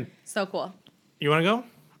 Yeah, I'm in. So cool. You want to go?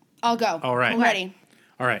 I'll go. All right. I'm ready.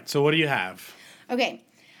 All right, so what do you have? Okay,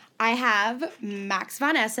 I have Max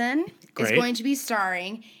von Essen is going to be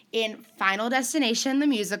starring in Final Destination, the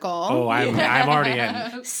musical. Oh, I'm already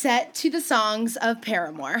in. Set to the songs of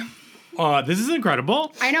Paramore. This is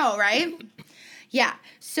incredible. I know, right? Yeah.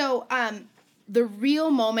 So, the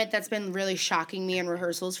real moment that's been really shocking me in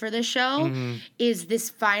rehearsals for this show is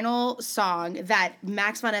this final song that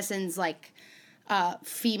Max von Essen's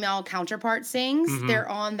female counterpart sings. They're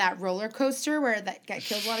on that roller coaster where that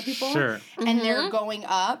kills a lot of people. Sure. And they're going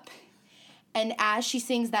up. And as she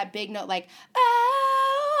sings that big note, like,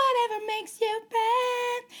 oh, whatever makes you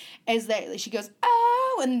bad, as she goes,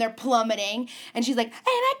 oh, and they're plummeting. And she's like, and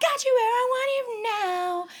I got you where I want you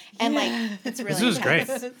now. And it's really This is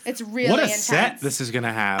intense. great. It's really What a intense. set this is going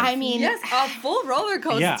to have. I mean, yes, a full roller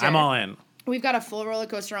coaster. Yeah, I'm all in. We've got a full roller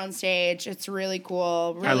coaster on stage. It's really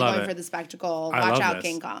cool. I Really love going it. for the spectacle. I Watch love out, this.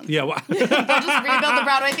 King Kong. Yeah. They'll just rebuild the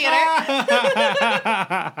Broadway Theater.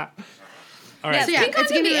 All right. So yeah, King Kong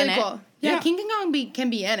it's can gonna be be in really it. cool. Yeah, King Kong can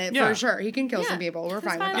be in it for sure. He can kill some people. We're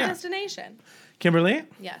fine with Final that. Destination. Kimberly?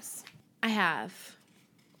 Yes. I have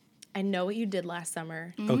I Know What You Did Last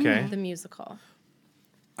Summer. Okay. The musical.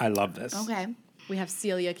 I love this. Okay. We have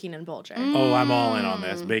Celia Keenan Bolger. Oh, I'm all in on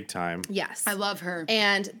this, big time. Yes. I love her.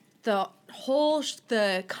 And the whole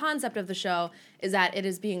the concept of the show is that it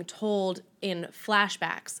is being told in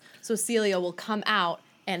flashbacks. So Celia will come out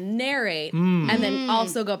and narrate and then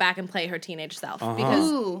also go back and play her teenage self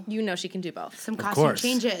because you know she can do both. Some costume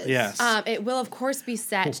changes. Yes. It will, of course, be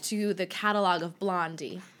set to the catalog of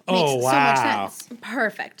Blondie. Oh, Makes wow. so much sense.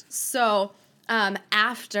 Perfect. So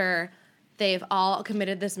after they've all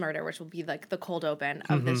committed this murder, which will be like the cold open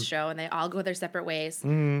of this show, and they all go their separate ways,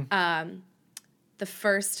 the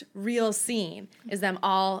first real scene is them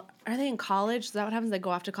all, are they in college? Is that what happens? They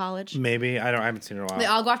go off to college? Maybe. I haven't seen it in a while. They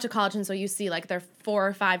all go off to college, and so you see like their 4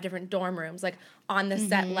 or 5 different dorm rooms, like on the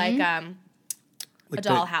set, like a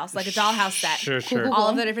dollhouse, like a dollhouse set. Sure. All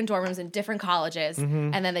of the different dorm rooms in different colleges,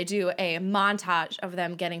 and then they do a montage of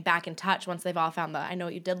them getting back in touch once they've all found the I Know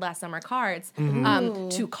What You Did Last Summer cards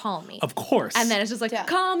to call me. Of course. And then it's just like,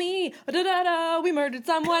 call me, da-da-da, we murdered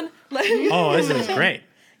someone. Oh, this is great.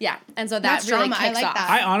 Yeah, and so that That's really drama. I kicks like off. that.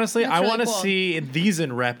 I honestly, That's I really want to cool. see these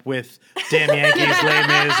in rep with Damn Yankees, Les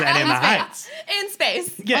Mis, and In the Heights. In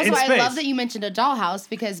space. Yeah, Also, in space. I love that you mentioned a dollhouse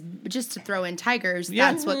because just to throw in tigers,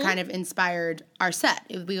 that's what kind of inspired our set.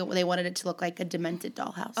 They wanted it to look like a demented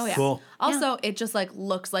dollhouse. Oh, yeah. Cool. Also, it just like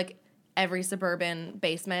looks like every suburban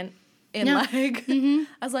basement in Yeah. like, I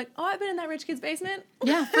was like, oh, I've been in that rich kid's basement.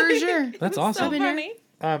 Yeah, for sure. That's So awesome. funny.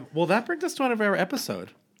 Well, that brings us to end of our episode.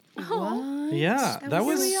 Oh. Yeah, that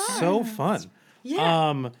was so fun.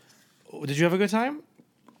 Yeah. Did you have a good time?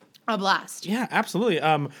 A blast. Yeah, absolutely.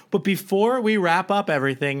 But before we wrap up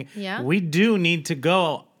everything, Yeah. we do need to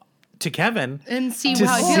go to Kevin And see to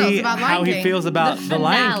how he feels see about how Lion he King. feels about the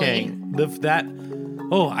Lion finale. King.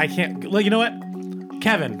 I can't. Like, you know what?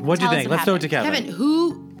 Kevin, what'd you Tell us think? what Let's throw it to Kevin. Kevin,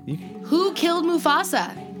 who killed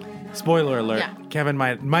Mufasa? Spoiler alert. Yeah. Kevin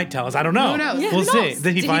might tell us. I don't know. Who knows? Yeah, We'll who see. knows?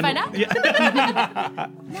 Did he Did find, he find out? Yeah.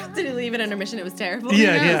 Did he leave at intermission? It was terrible.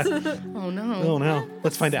 yeah. Oh no. Oh no.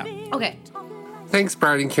 Let's find out. Okay. Thanks,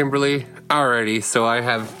 Brian and Kimberly. Alrighty, so I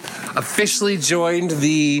have officially joined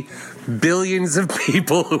the billions of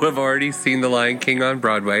people who have already seen The Lion King on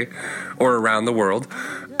Broadway or around the world.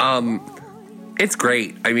 It's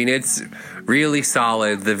great. I mean, it's really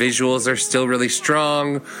solid. The visuals are still really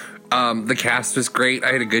strong. The cast was great.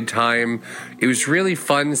 I had a good time. It was really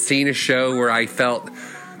fun seeing a show where I felt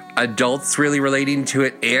adults really relating to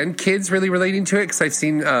it and kids really relating to it, because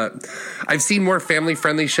I've seen more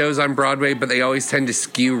family-friendly shows on Broadway, but they always tend to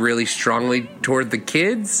skew really strongly toward the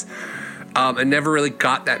kids. And never really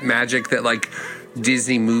got that magic that like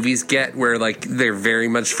Disney movies get, where like they're very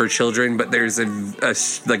much for children, but there's a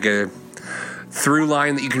through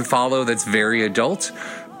line that you can follow that's very adult.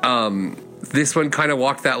 This one kind of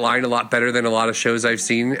walked that line a lot better than a lot of shows I've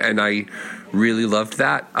seen, and I really loved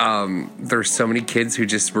that. There's so many kids who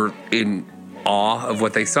just were in awe of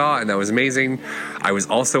what they saw, and that was amazing. I was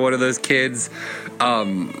also one of those kids.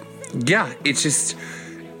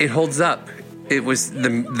 It holds up. It was the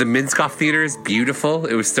Minskoff Theater is beautiful.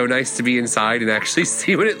 It was so nice to be inside and actually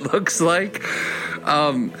see what it looks like.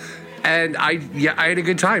 And I had a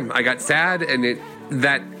good time. I got sad, and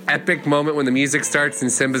that epic moment when the music starts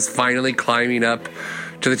and Simba's finally climbing up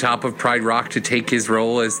to the top of Pride Rock to take his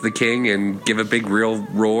role as the king and give a big real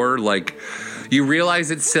roar. Like, you realize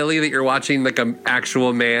it's silly that you're watching like an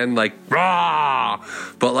actual man like rah,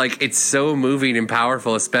 but like it's so moving and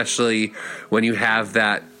powerful, especially when you have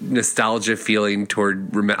that nostalgia feeling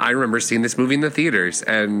toward. I remember seeing this movie in the theaters,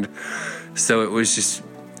 and so it was just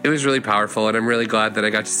it was really powerful, and I'm really glad that I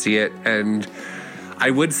got to see it. And I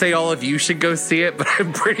would say all of you should go see it, but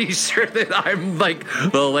I'm pretty sure that I'm like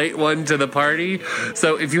the late one to the party.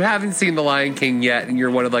 So if you haven't seen The Lion King yet, and you're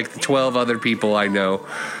one of like the 12 other people I know,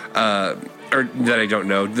 or that I don't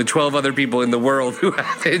know, the 12 other people in the world who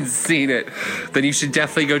haven't seen it, then you should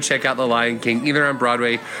definitely go check out The Lion King, either on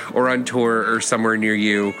Broadway or on tour or somewhere near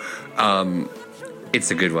you. It's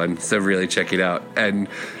a good one, so really check it out. And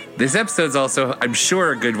this episode's also, I'm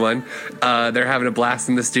sure, a good one. They're having a blast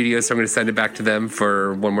in the studio, so I'm going to send it back to them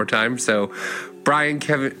for one more time. So, I'm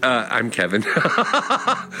Kevin.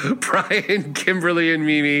 Brian, Kimberly, and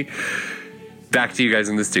Mimi, back to you guys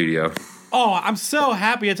in the studio. Oh, I'm so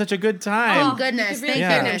happy. It's such a good time. Oh, goodness. Thank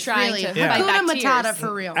goodness. Really. Hakuna Matata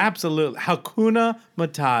for real. Absolutely. Hakuna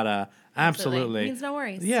Matata. Absolutely. Means no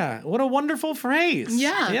worries. Yeah. What a wonderful phrase.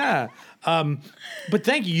 Yeah. Yeah. But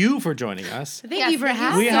thank you for joining us. Thank you for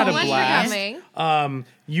having us. We had a much blast. for coming.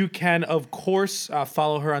 You can, of course,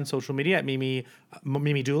 follow her on social media at Mimi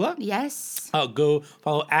Dula. Yes. Go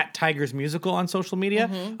follow at Tigers Musical on social media.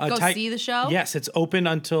 Go see the show. Yes, it's open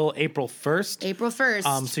until April 1st. April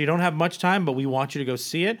 1st. So you don't have much time, but we want you to go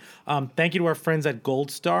see it. Thank you to our friends at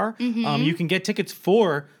Gold Star. You can get tickets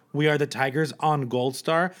for We Are the Tigers on Gold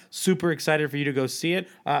Star. Super excited for you to go see it.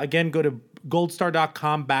 Again, go to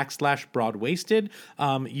goldstar.com/broadwasted.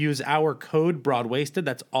 Use our code broadwasted.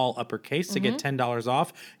 That's all uppercase to get $10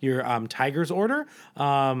 off your Tigers order.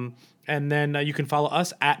 And then you can follow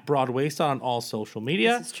us at Broadwasted on all social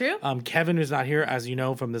media. This is true. Kevin, who's not here, as you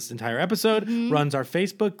know from this entire episode, runs our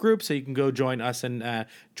Facebook group, so you can go join us and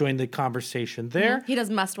join the conversation there. He does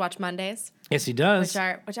Must Watch Mondays. Yes, he does.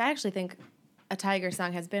 Which I actually think a Tiger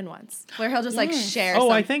song has been once, where he'll just like share. Oh,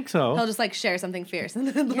 I think so. He'll just like share something fierce.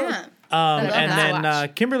 Yeah. And then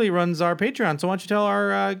Kimberly runs our Patreon. So why don't you tell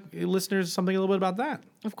our listeners something a little bit about that?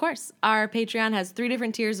 Of course. Our Patreon has 3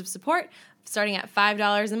 different tiers of support. Starting at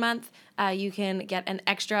 $5 a month, you can get an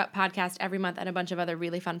extra podcast every month and a bunch of other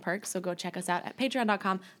really fun perks. So go check us out at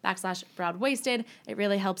patreon.com/broadwasted. It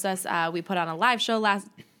really helps us. We put on a live show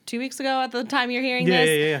 2 weeks ago at the time you're hearing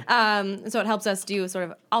this. So it helps us do sort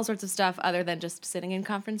of all sorts of stuff other than just sitting in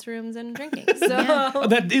conference rooms and drinking. So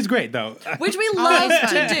that is great, though. Which we love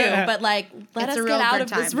to do, but like, let us get out of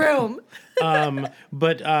this room.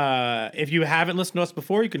 But if you haven't listened to us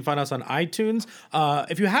before, you can find us on iTunes.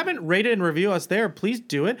 If you haven't rated and review us there, please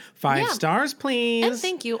do it. 5 stars, please. And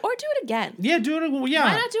thank you. Or do it again. Yeah, do it. Yeah.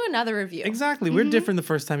 Why not do another review? Exactly. We're different the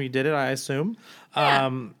first time you did it, I assume. Yeah.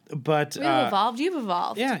 But we've evolved. You've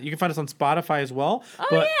evolved. Yeah, you can find us on Spotify as well.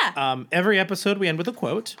 Oh, every episode we end with a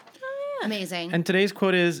quote. Amazing. And today's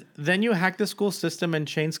quote is, then you hack the school system and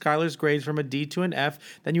change Skylar's grades from a D to an F.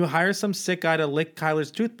 Then you hire some sick guy to lick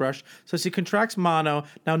Kyler's toothbrush so she contracts mono.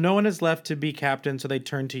 Now no one is left to be captain, so they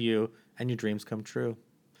turn to you, and your dreams come true.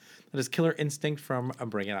 That is Killer Instinct from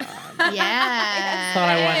Bring It On. Yeah. Thought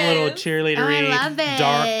I went a little cheerleadery, I love it.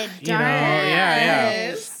 dark, you know.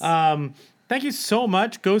 Yeah. Thank you so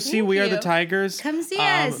much. Go see We Are the Tigers. Come see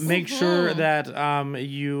us. Make sure that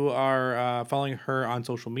you are following her on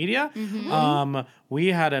social media. We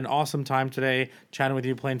had an awesome time today chatting with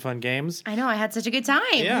you, playing fun games. I know. I had such a good time.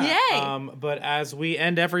 Yeah. Yay. But as we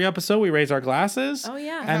end every episode, we raise our glasses. Oh,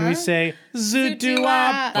 yeah. And we say,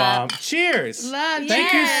 Zoot-doo-wop-bop. Cheers.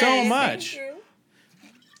 Thank you so much.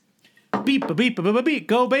 Beep, beep, beep, beep.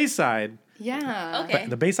 Go Bayside. Yeah. Okay.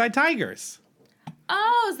 The Bayside Tigers.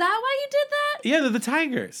 Oh, is that why you did that? Yeah, they're the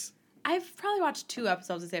Tigers. I've probably watched 2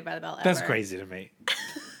 episodes of Saved by the Bell ever. That's crazy to me.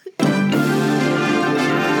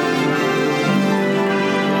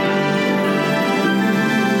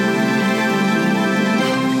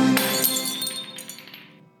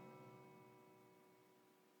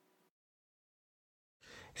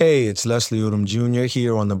 Hey, it's Leslie Odom Jr.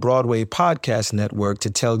 here on the Broadway Podcast Network to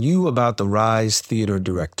tell you about the Rise Theater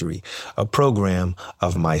Directory, a program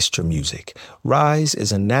of Maestro Music. Rise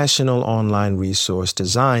is a national online resource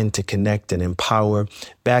designed to connect and empower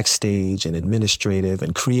backstage and administrative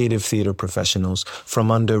and creative theater professionals from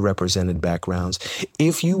underrepresented backgrounds.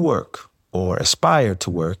 If you work or aspire to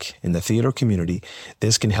work in the theater community,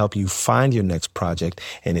 this can help you find your next project.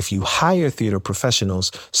 And if you hire theater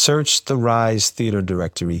professionals, search the Rise Theater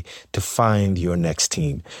Directory to find your next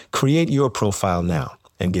team. Create your profile now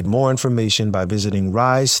and get more information by visiting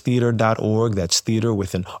risetheater.org. That's theater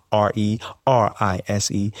with an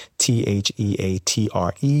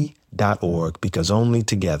RISETHEATRE.org, because only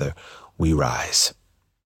together we rise.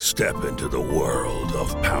 Step into the world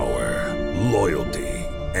of power, loyalty,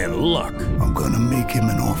 and luck. I'm gonna make him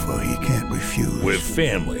an offer he can't refuse. With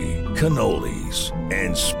family, cannolis,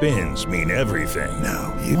 and spins mean everything.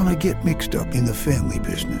 Now, you want to get mixed up in the family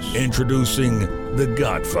business. Introducing The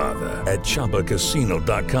Godfather at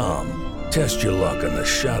ChumbaCasino.com. Test your luck in the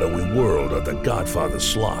shadowy world of The Godfather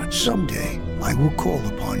slot. Someday, I will call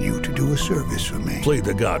upon you to do a service for me. Play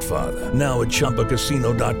The Godfather, now at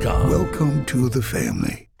ChumbaCasino.com. Welcome to the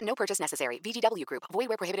family. No purchase necessary. VGW Group. Void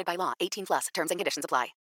where prohibited by law. 18+. Terms and conditions apply.